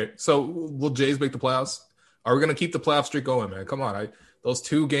know. Okay, so will Jays make the playoffs? Are we going to keep the playoff streak going, man? Come on. Those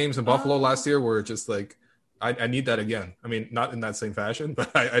 2 games in Buffalo last year were just like, I need that again. I mean, not in that same fashion,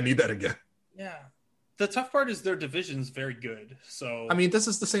 but I need that again. Yeah. The tough part is their division's very good. So I mean, this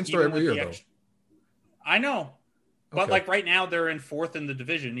is the same story every year, though. I know. But Okay. like right now, they're in fourth in the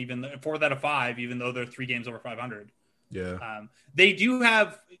division, even 4 out of 5, even though they're 3 games over 500. Yeah. They do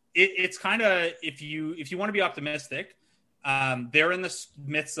have it's kind of if you want to be optimistic, they're in the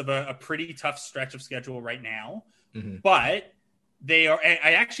midst of a pretty tough stretch of schedule right now. Mm-hmm. But they are.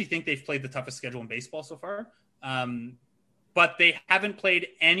 I actually think they've played the toughest schedule in baseball so far. But they haven't played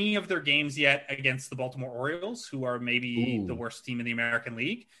any of their games yet against the Baltimore Orioles, who are maybe the worst team in the American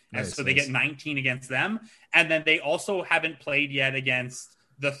League. And so they get 19 against them. And then they also haven't played yet against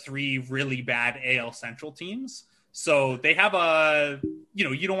the 3 really bad AL Central teams. So they have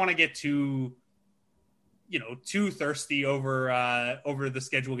you don't want to get too thirsty over the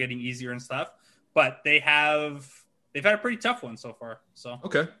schedule getting easier and stuff. But they've had a pretty tough one so far. So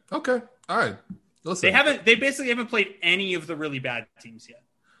Okay. All right. Listen, they basically haven't played any of the really bad teams yet.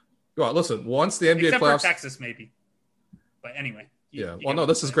 Well, listen, once the NBA Except playoffs, for Texas, maybe. But anyway.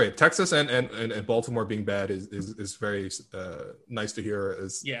 This is great. Texas and Baltimore being bad is very nice to hear.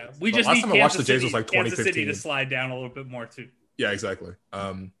 We just last need time I watched the Kansas Jays City, was like 2015. Kansas City to slide down a little bit more too. Yeah, exactly.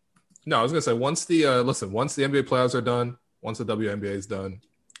 No, I was gonna say once the NBA playoffs are done, once the WNBA is done,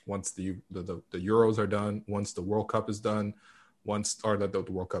 once the Euros are done, once the World Cup is done, the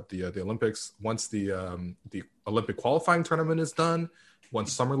World Cup, the Olympics, once the Olympic qualifying tournament is done,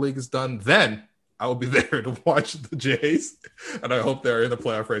 once Summer League is done, then I will be there to watch the Jays, and I hope they're in the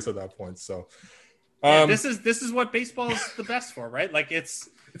playoff race at that point. So, this is what baseball is the best for, right? Like it's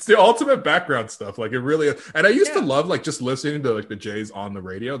the ultimate background stuff. Like it really is. And I used to love like just listening to like the Jays on the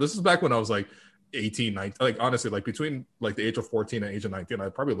radio. This is back when I was like 18, 19, like honestly, like between like the age of 14 and age of 19, I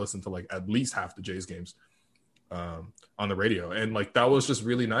probably listened to like at least half the Jays games on the radio. And like, that was just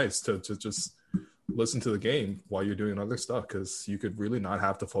really nice to just listen to the game while you're doing other stuff. Cause you could really not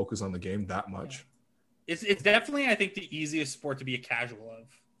have to focus on the game that much. It's definitely, I think, the easiest sport to be a casual of.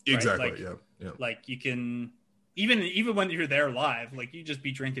 Right? Exactly. Like, yeah. Like you can, even when you're there live, like you just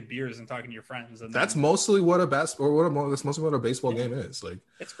be drinking beers and talking to your friends. And that's mostly what that's mostly what a baseball game is. Like,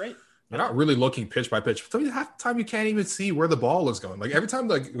 it's great. You're not really looking pitch by pitch. Half the time you can't even see where the ball is going. Like every time,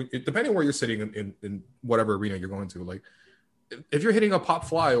 like depending on where you're sitting in whatever arena you're going to, like if you're hitting a pop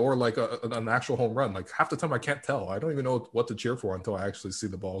fly or like an actual home run, like half the time I can't tell. I don't even know what to cheer for until I actually see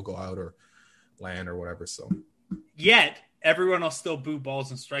the ball go out or land or whatever. So yet everyone will still boo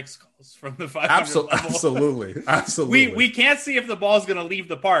balls and strikes calls from the 500 level. Absolutely. We can't see if the ball is going to leave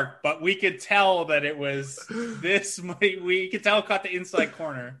the park, but we could tell that it was this. We could tell it caught the inside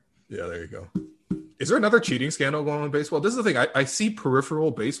corner. Yeah, there you go. Is there another cheating scandal going on in baseball? This is the thing. I see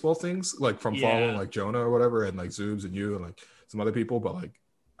peripheral baseball things like from following like Jonah or whatever, and like Zoobs and you and like some other people, but like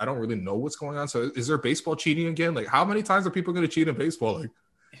I don't really know what's going on. So is there baseball cheating again? Like how many times are people going to cheat in baseball? Like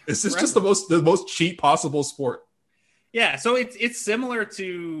is this just the most cheat possible sport? Yeah, so it's similar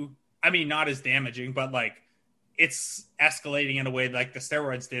to, I mean, not as damaging, but like it's escalating in a way like the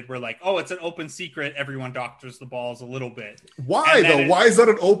steroids did, where like, oh, it's an open secret. Everyone doctors the balls a little bit. Why though? Why is that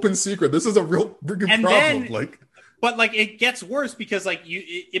an open secret? This is a real freaking problem. But like it gets worse because like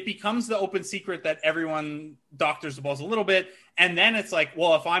it becomes the open secret that everyone doctors the balls a little bit, and then it's like,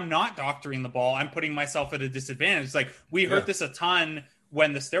 well, if I'm not doctoring the ball, I'm putting myself at a disadvantage. It's like we heard this a ton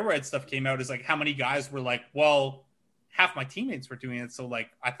when the steroid stuff came out. Is like how many guys were like, well, half my teammates were doing it, so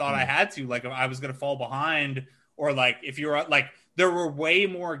like I thought I had to, like I was going to fall behind. Or like if you're like, there were way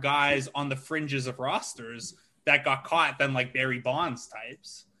more guys on the fringes of rosters that got caught than like Barry Bonds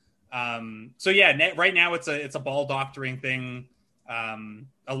types. So yeah, right now it's a ball doctoring thing.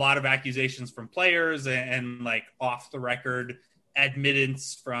 A lot of accusations from players and like off the record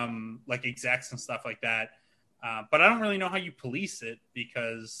admittance from like execs and stuff like that. But I don't really know how you police it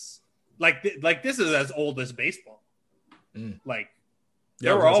because like this is as old as baseball. Like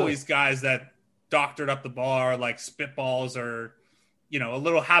there were always guys that doctored up the ball or like spitballs or, you know, a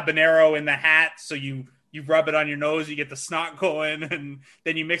little habanero in the hat. So you rub it on your nose, you get the snot going, and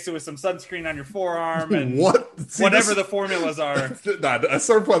then you mix it with some sunscreen on your forearm and whatever the formulas are. At a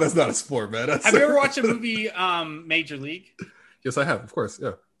certain point, that's not a sport, man. Have you ever watched a movie, Major League? Yes, I have. Of course.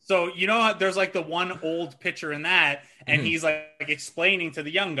 Yeah. So, you know, there's like the one old pitcher in that, and he's like explaining to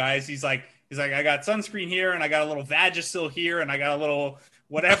the young guys, he's like, I got sunscreen here and I got a little Vagisil here and I got a little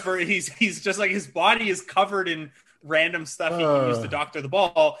whatever. He's just like, his body is covered in random stuff he can use to doctor the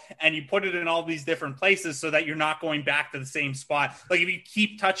ball, and you put it in all these different places so that you're not going back to the same spot. Like if you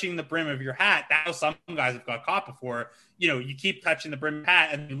keep touching the brim of your hat, that's how some guys have got caught before. You know, you keep touching the brim of your hat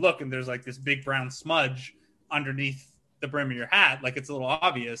and you look and there's like this big brown smudge underneath the brim of your hat. Like it's a little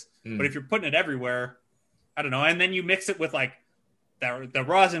obvious, but if you're putting it everywhere, I don't know. And then you mix it with like the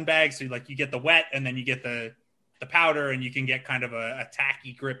rosin bag. So like you get the wet and then you get the powder and you can get kind of a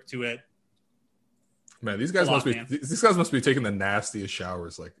tacky grip to it. Man, these guys must be taking the nastiest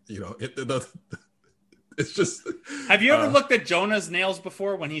showers. Like, it's just. Have you ever looked at Jonah's nails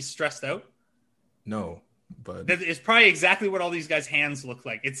before when he's stressed out? No, but it's probably exactly what all these guys' hands look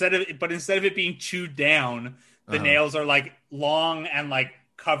like. Instead of it being chewed down, the nails are like long and like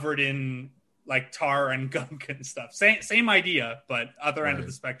covered in like tar and gunk and stuff. Same idea, but other end of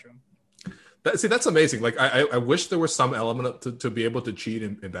the spectrum. That's amazing. Like, I wish there was some element to be able to cheat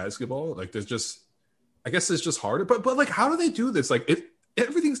in basketball. Like, I guess it's just harder. But like, how do they do this? Like,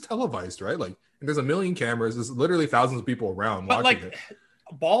 everything's televised, right? Like, there's a million cameras. There's literally thousands of people around watching it.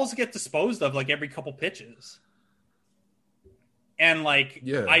 Balls get disposed of like every couple pitches. And like,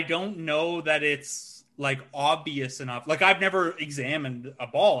 I don't know that it's like obvious enough. Like, I've never examined a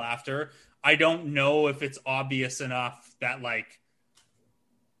ball after. I don't know if it's obvious enough that like,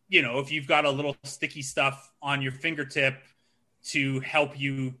 if you've got a little sticky stuff on your fingertip to help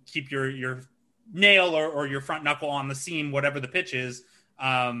you keep your nail or your front knuckle on the seam, whatever the pitch is,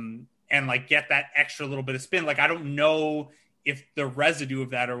 and like get that extra little bit of spin. Like, I don't know if the residue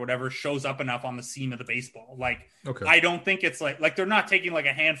of that or whatever shows up enough on the seam of the baseball. Like, I don't think it's like they're not taking like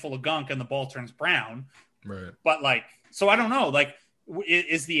a handful of gunk and the ball turns brown. Right. But like, so I don't know, like,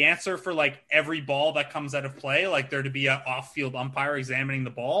 is the answer for like every ball that comes out of play, like there to be an off-field umpire examining the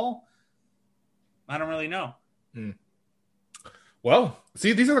ball? I don't really know. Well,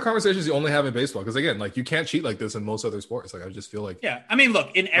 see, these are the conversations you only have in baseball. Because again, like, you can't cheat like this in most other sports. Like, I just feel like, I mean,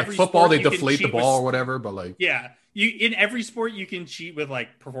 look, in every football, sport, they deflate the ball or whatever. But like, in every sport you can cheat with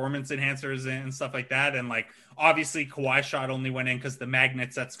like performance enhancers and stuff like that. And like, obviously, Kawhi's shot only went in because the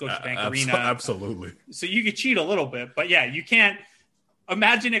magnets at Scotiabank Arena. Absolutely. So you could cheat a little bit, but you can't.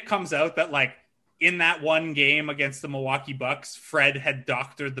 Imagine it comes out that like in that one game against the Milwaukee Bucks, Fred had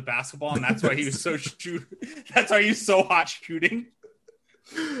doctored the basketball, and that's why he was that's why he was so hot shooting.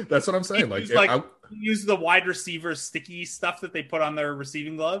 That's what I'm saying. Like, use the wide receiver sticky stuff that they put on their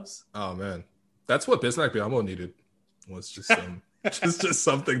receiving gloves. Oh man, that's what Bismack Biyombo needed. Was just some, just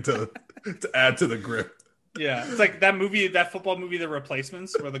something to add to the grip. Yeah, it's like that football movie, The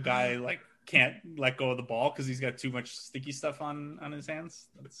Replacements, where the guy like can't let go of the ball because he's got too much sticky stuff on his hands.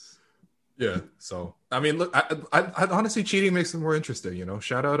 So I mean, look, I honestly, cheating makes it more interesting.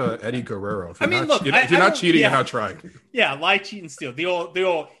 Shout out to Eddie Guerrero. If you're not cheating, you're not trying. Yeah, lie, cheat, and steal. The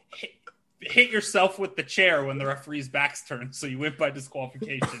old hit yourself with the chair when the referee's back's turned, so you win by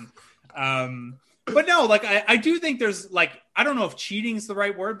disqualification. But no, like I do think there's like, I don't know if cheating is the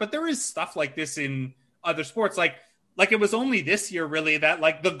right word, but there is stuff like this in other sports. Like it was only this year really that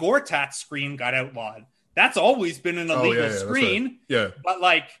like the Gortat screen got outlawed. That's always been an illegal screen. Right. Yeah. But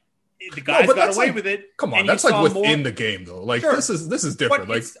like the guys got away with it. Come on, that's like within the game though. Like, sure, this is different.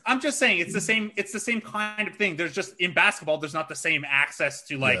 Like, I'm just saying it's the same kind of thing. There's just in basketball, there's not the same access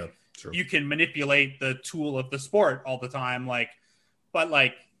to like you can manipulate the tool of the sport all the time. Like, but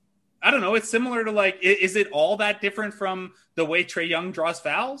like, I don't know. It's similar to like, is it all that different from the way Trae Young draws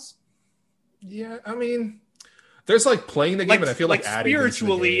fouls? Yeah, I mean, there's like playing the game, and I feel like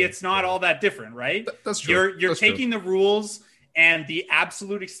spiritually, it's not all that different, right? That's true. You're taking the rules and the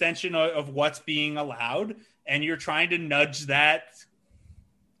absolute extension of what's being allowed, and you're trying to nudge that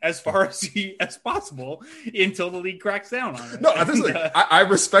as far as possible until the league cracks down on it. No, I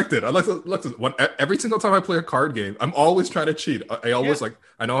respect it. I every single time I play a card game, I'm always trying to cheat. I always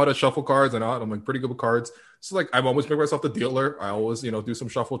I know how to shuffle cards. I'm like pretty good with cards. So like, I always make myself the dealer. I always, do some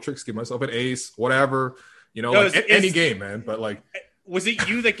shuffle tricks, give myself an ace, whatever, any game, man. But like, was it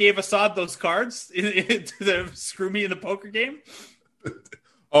you that gave Assad those cards to the screw me in the poker game?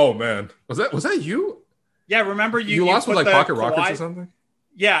 Oh man, was that you? Yeah, remember you lost with like pocket rockets or something?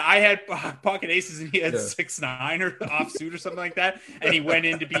 Yeah, I had pocket aces and he had 6-9 or offsuit or something like that, and he went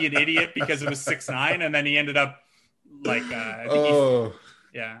in to be an idiot because it was 6-9, and then he ended up like I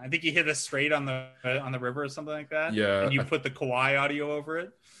think he hit a straight on the river or something like that. Yeah, and you put the Kawhi audio over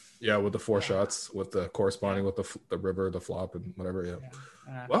it. Yeah, with the 4 shots, with the corresponding with the river, the flop, and whatever.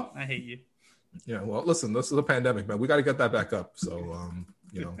 Yeah. Well, I hate you. Yeah. Well, listen, this is a pandemic, man. We got to get that back up. So,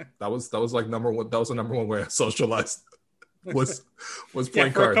 that was like number one. That was the number one way I socialized. Was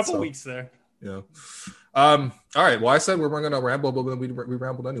playing for cards. A couple weeks there. Yeah. All right. Well, I said we weren't going to ramble, but we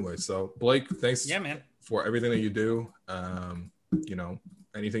rambled anyway. So, Blake, thanks. Yeah, man. For everything that you do.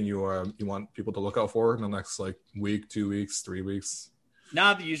 Anything you want people to look out for in the next like week, 2 weeks, 3 weeks?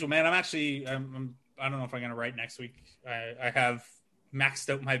 Not the usual, man. I don't know if I'm going to write next week. I have maxed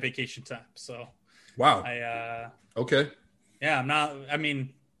out my vacation time. So wow. I okay. Yeah, I'm not. I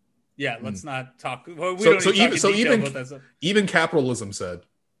mean, Yeah, let's not talk. Well, even capitalism said,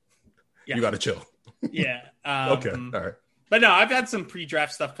 you got to chill. Yeah. Okay. All right. But no, I've had some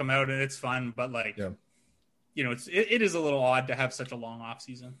pre-draft stuff come out and it's fun, but like, you know, it is a little odd to have such a long off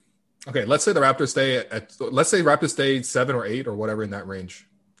season. Okay. Let's say the Raptors stay 7 or 8 or whatever in that range.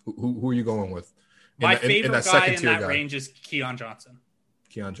 Who are you going with? My favorite guy in that range is Keon Johnson.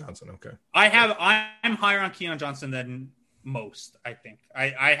 Keon Johnson. Okay. I'm higher on Keon Johnson than most, I think.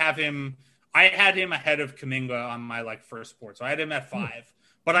 I had him ahead of Kuminga on my like first board. So I had him at 5.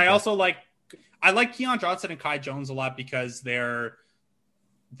 But I also like Keon Johnson and Kai Jones a lot because they're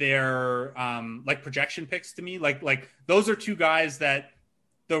like projection picks to me. Like those are two guys that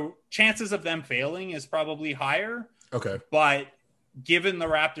the chances of them failing is probably higher. Okay. But given the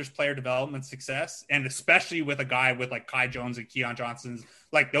Raptors player development success, and especially with a guy with like Kai Jones and Keon Johnson's,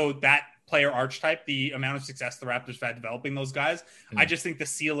 like though that player archetype, the amount of success the Raptors have had developing those guys, I just think the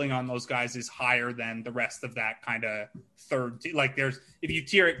ceiling on those guys is higher than the rest of that kind of third. Like there's, if you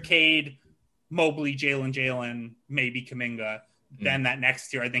tier it Cade, Mobley, Jalen, maybe Kuminga, then that next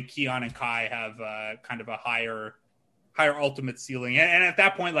tier, I think Keon and Kai have kind of a higher ultimate ceiling. And at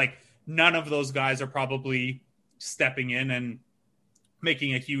that point, like none of those guys are probably stepping in and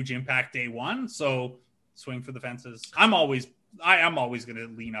making a huge impact day one. So swing for the fences. I'm always going to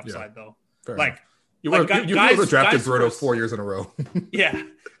lean upside though. Fair like enough. You would have drafted Berto 4 years in a row. Yeah.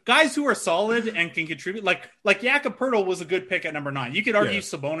 Guys who are solid and can contribute. Like Jakob Poeltl was a good pick at number 9. You could argue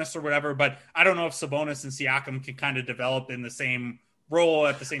Sabonis or whatever, but I don't know if Sabonis and Siakam can kind of develop in the same role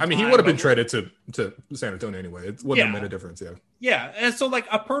at the same time. I mean, he would have been traded to San Antonio anyway. It wouldn't have made a difference. Yeah. Yeah. And so like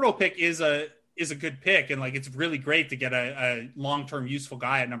a Poeltl pick is a good pick. And like, it's really great to get a long-term useful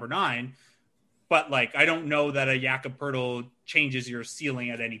guy at number 9. But like, I don't know that a Jakob Poeltl changes your ceiling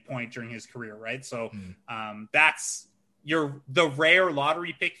at any point during his career, right? So that's the rare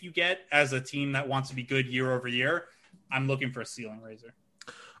lottery pick you get as a team that wants to be good year over year. I'm looking for a ceiling raiser.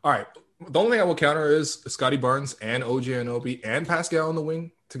 All right. The only thing I will counter is Scotty Barnes and OG Anunoby and Pascal on the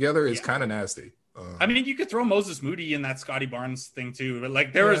wing together is kind of nasty. I mean, you could throw Moses Moody in that Scotty Barnes thing too, but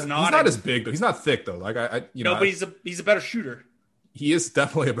like there is not. He's not as big though. He's not thick though. Like but he's a better shooter. He is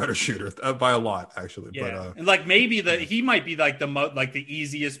definitely a better shooter by a lot, actually. Yeah, but, and like maybe he might be like the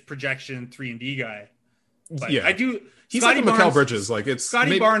easiest projection 3-and-D guy. But I do. He's Scotty like a Mikal Bridges. Like it's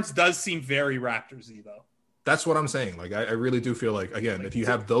Scotty Barnes does seem very Raptors-y though. That's what I'm saying. Like I really do feel like again, if you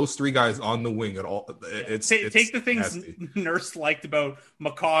have those 3 guys on the wing at all, it's take the things nasty. Nurse liked about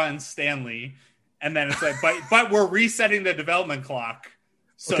McCaw and Stanley, and then it's like, but we're resetting the development clock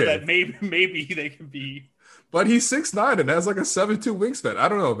so that maybe they can be. But he's 6'9" and has like a 7'2" wingspan. I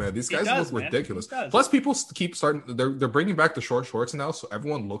don't know, man. These guys look ridiculous. Plus, people keep starting. They're bringing back the short shorts now, so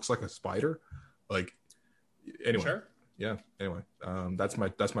everyone looks like a spider. Like, anyway, yeah. Anyway, that's my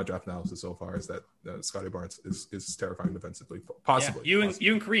draft analysis so far. Is that Scotty Barnes is terrifying defensively, possibly. You and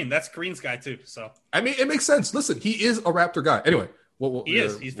Kareem. That's Kareem's guy too. So I mean, it makes sense. Listen, he is a Raptor guy. Anyway, he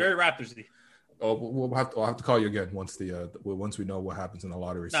is. He's very Raptors-y. I'll have to call you again once we know what happens in the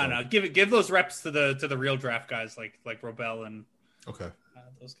lottery. No, give those reps to the real draft guys like Robel and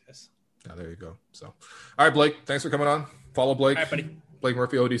those guys. Yeah, there you go. So, all right, Blake, thanks for coming on. Follow Blake. All right, buddy. Blake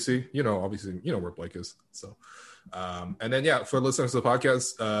Murphy, ODC. Obviously, where Blake is. So, and then for listeners to the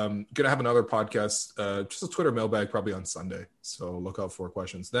podcast, gonna have another podcast, just a Twitter mailbag probably on Sunday. So look out for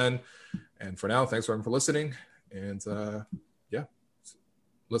questions then. And for now, thanks everyone for listening. And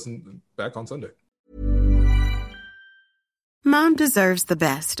listen back on Sunday. Mom deserves the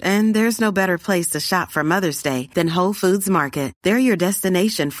best, and there's no better place to shop for Mother's Day than Whole Foods Market. They're your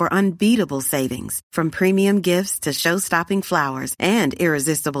destination for unbeatable savings, from premium gifts to show-stopping flowers and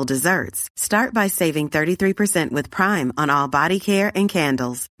irresistible desserts. Start by saving 33% with Prime on all body care and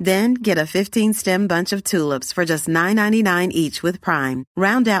candles. Then get a 15-stem bunch of tulips for just $9.99 each with Prime.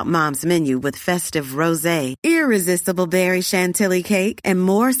 Round out Mom's menu with festive rosé, irresistible berry chantilly cake, and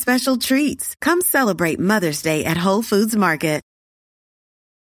more special treats. Come celebrate Mother's Day at Whole Foods Market.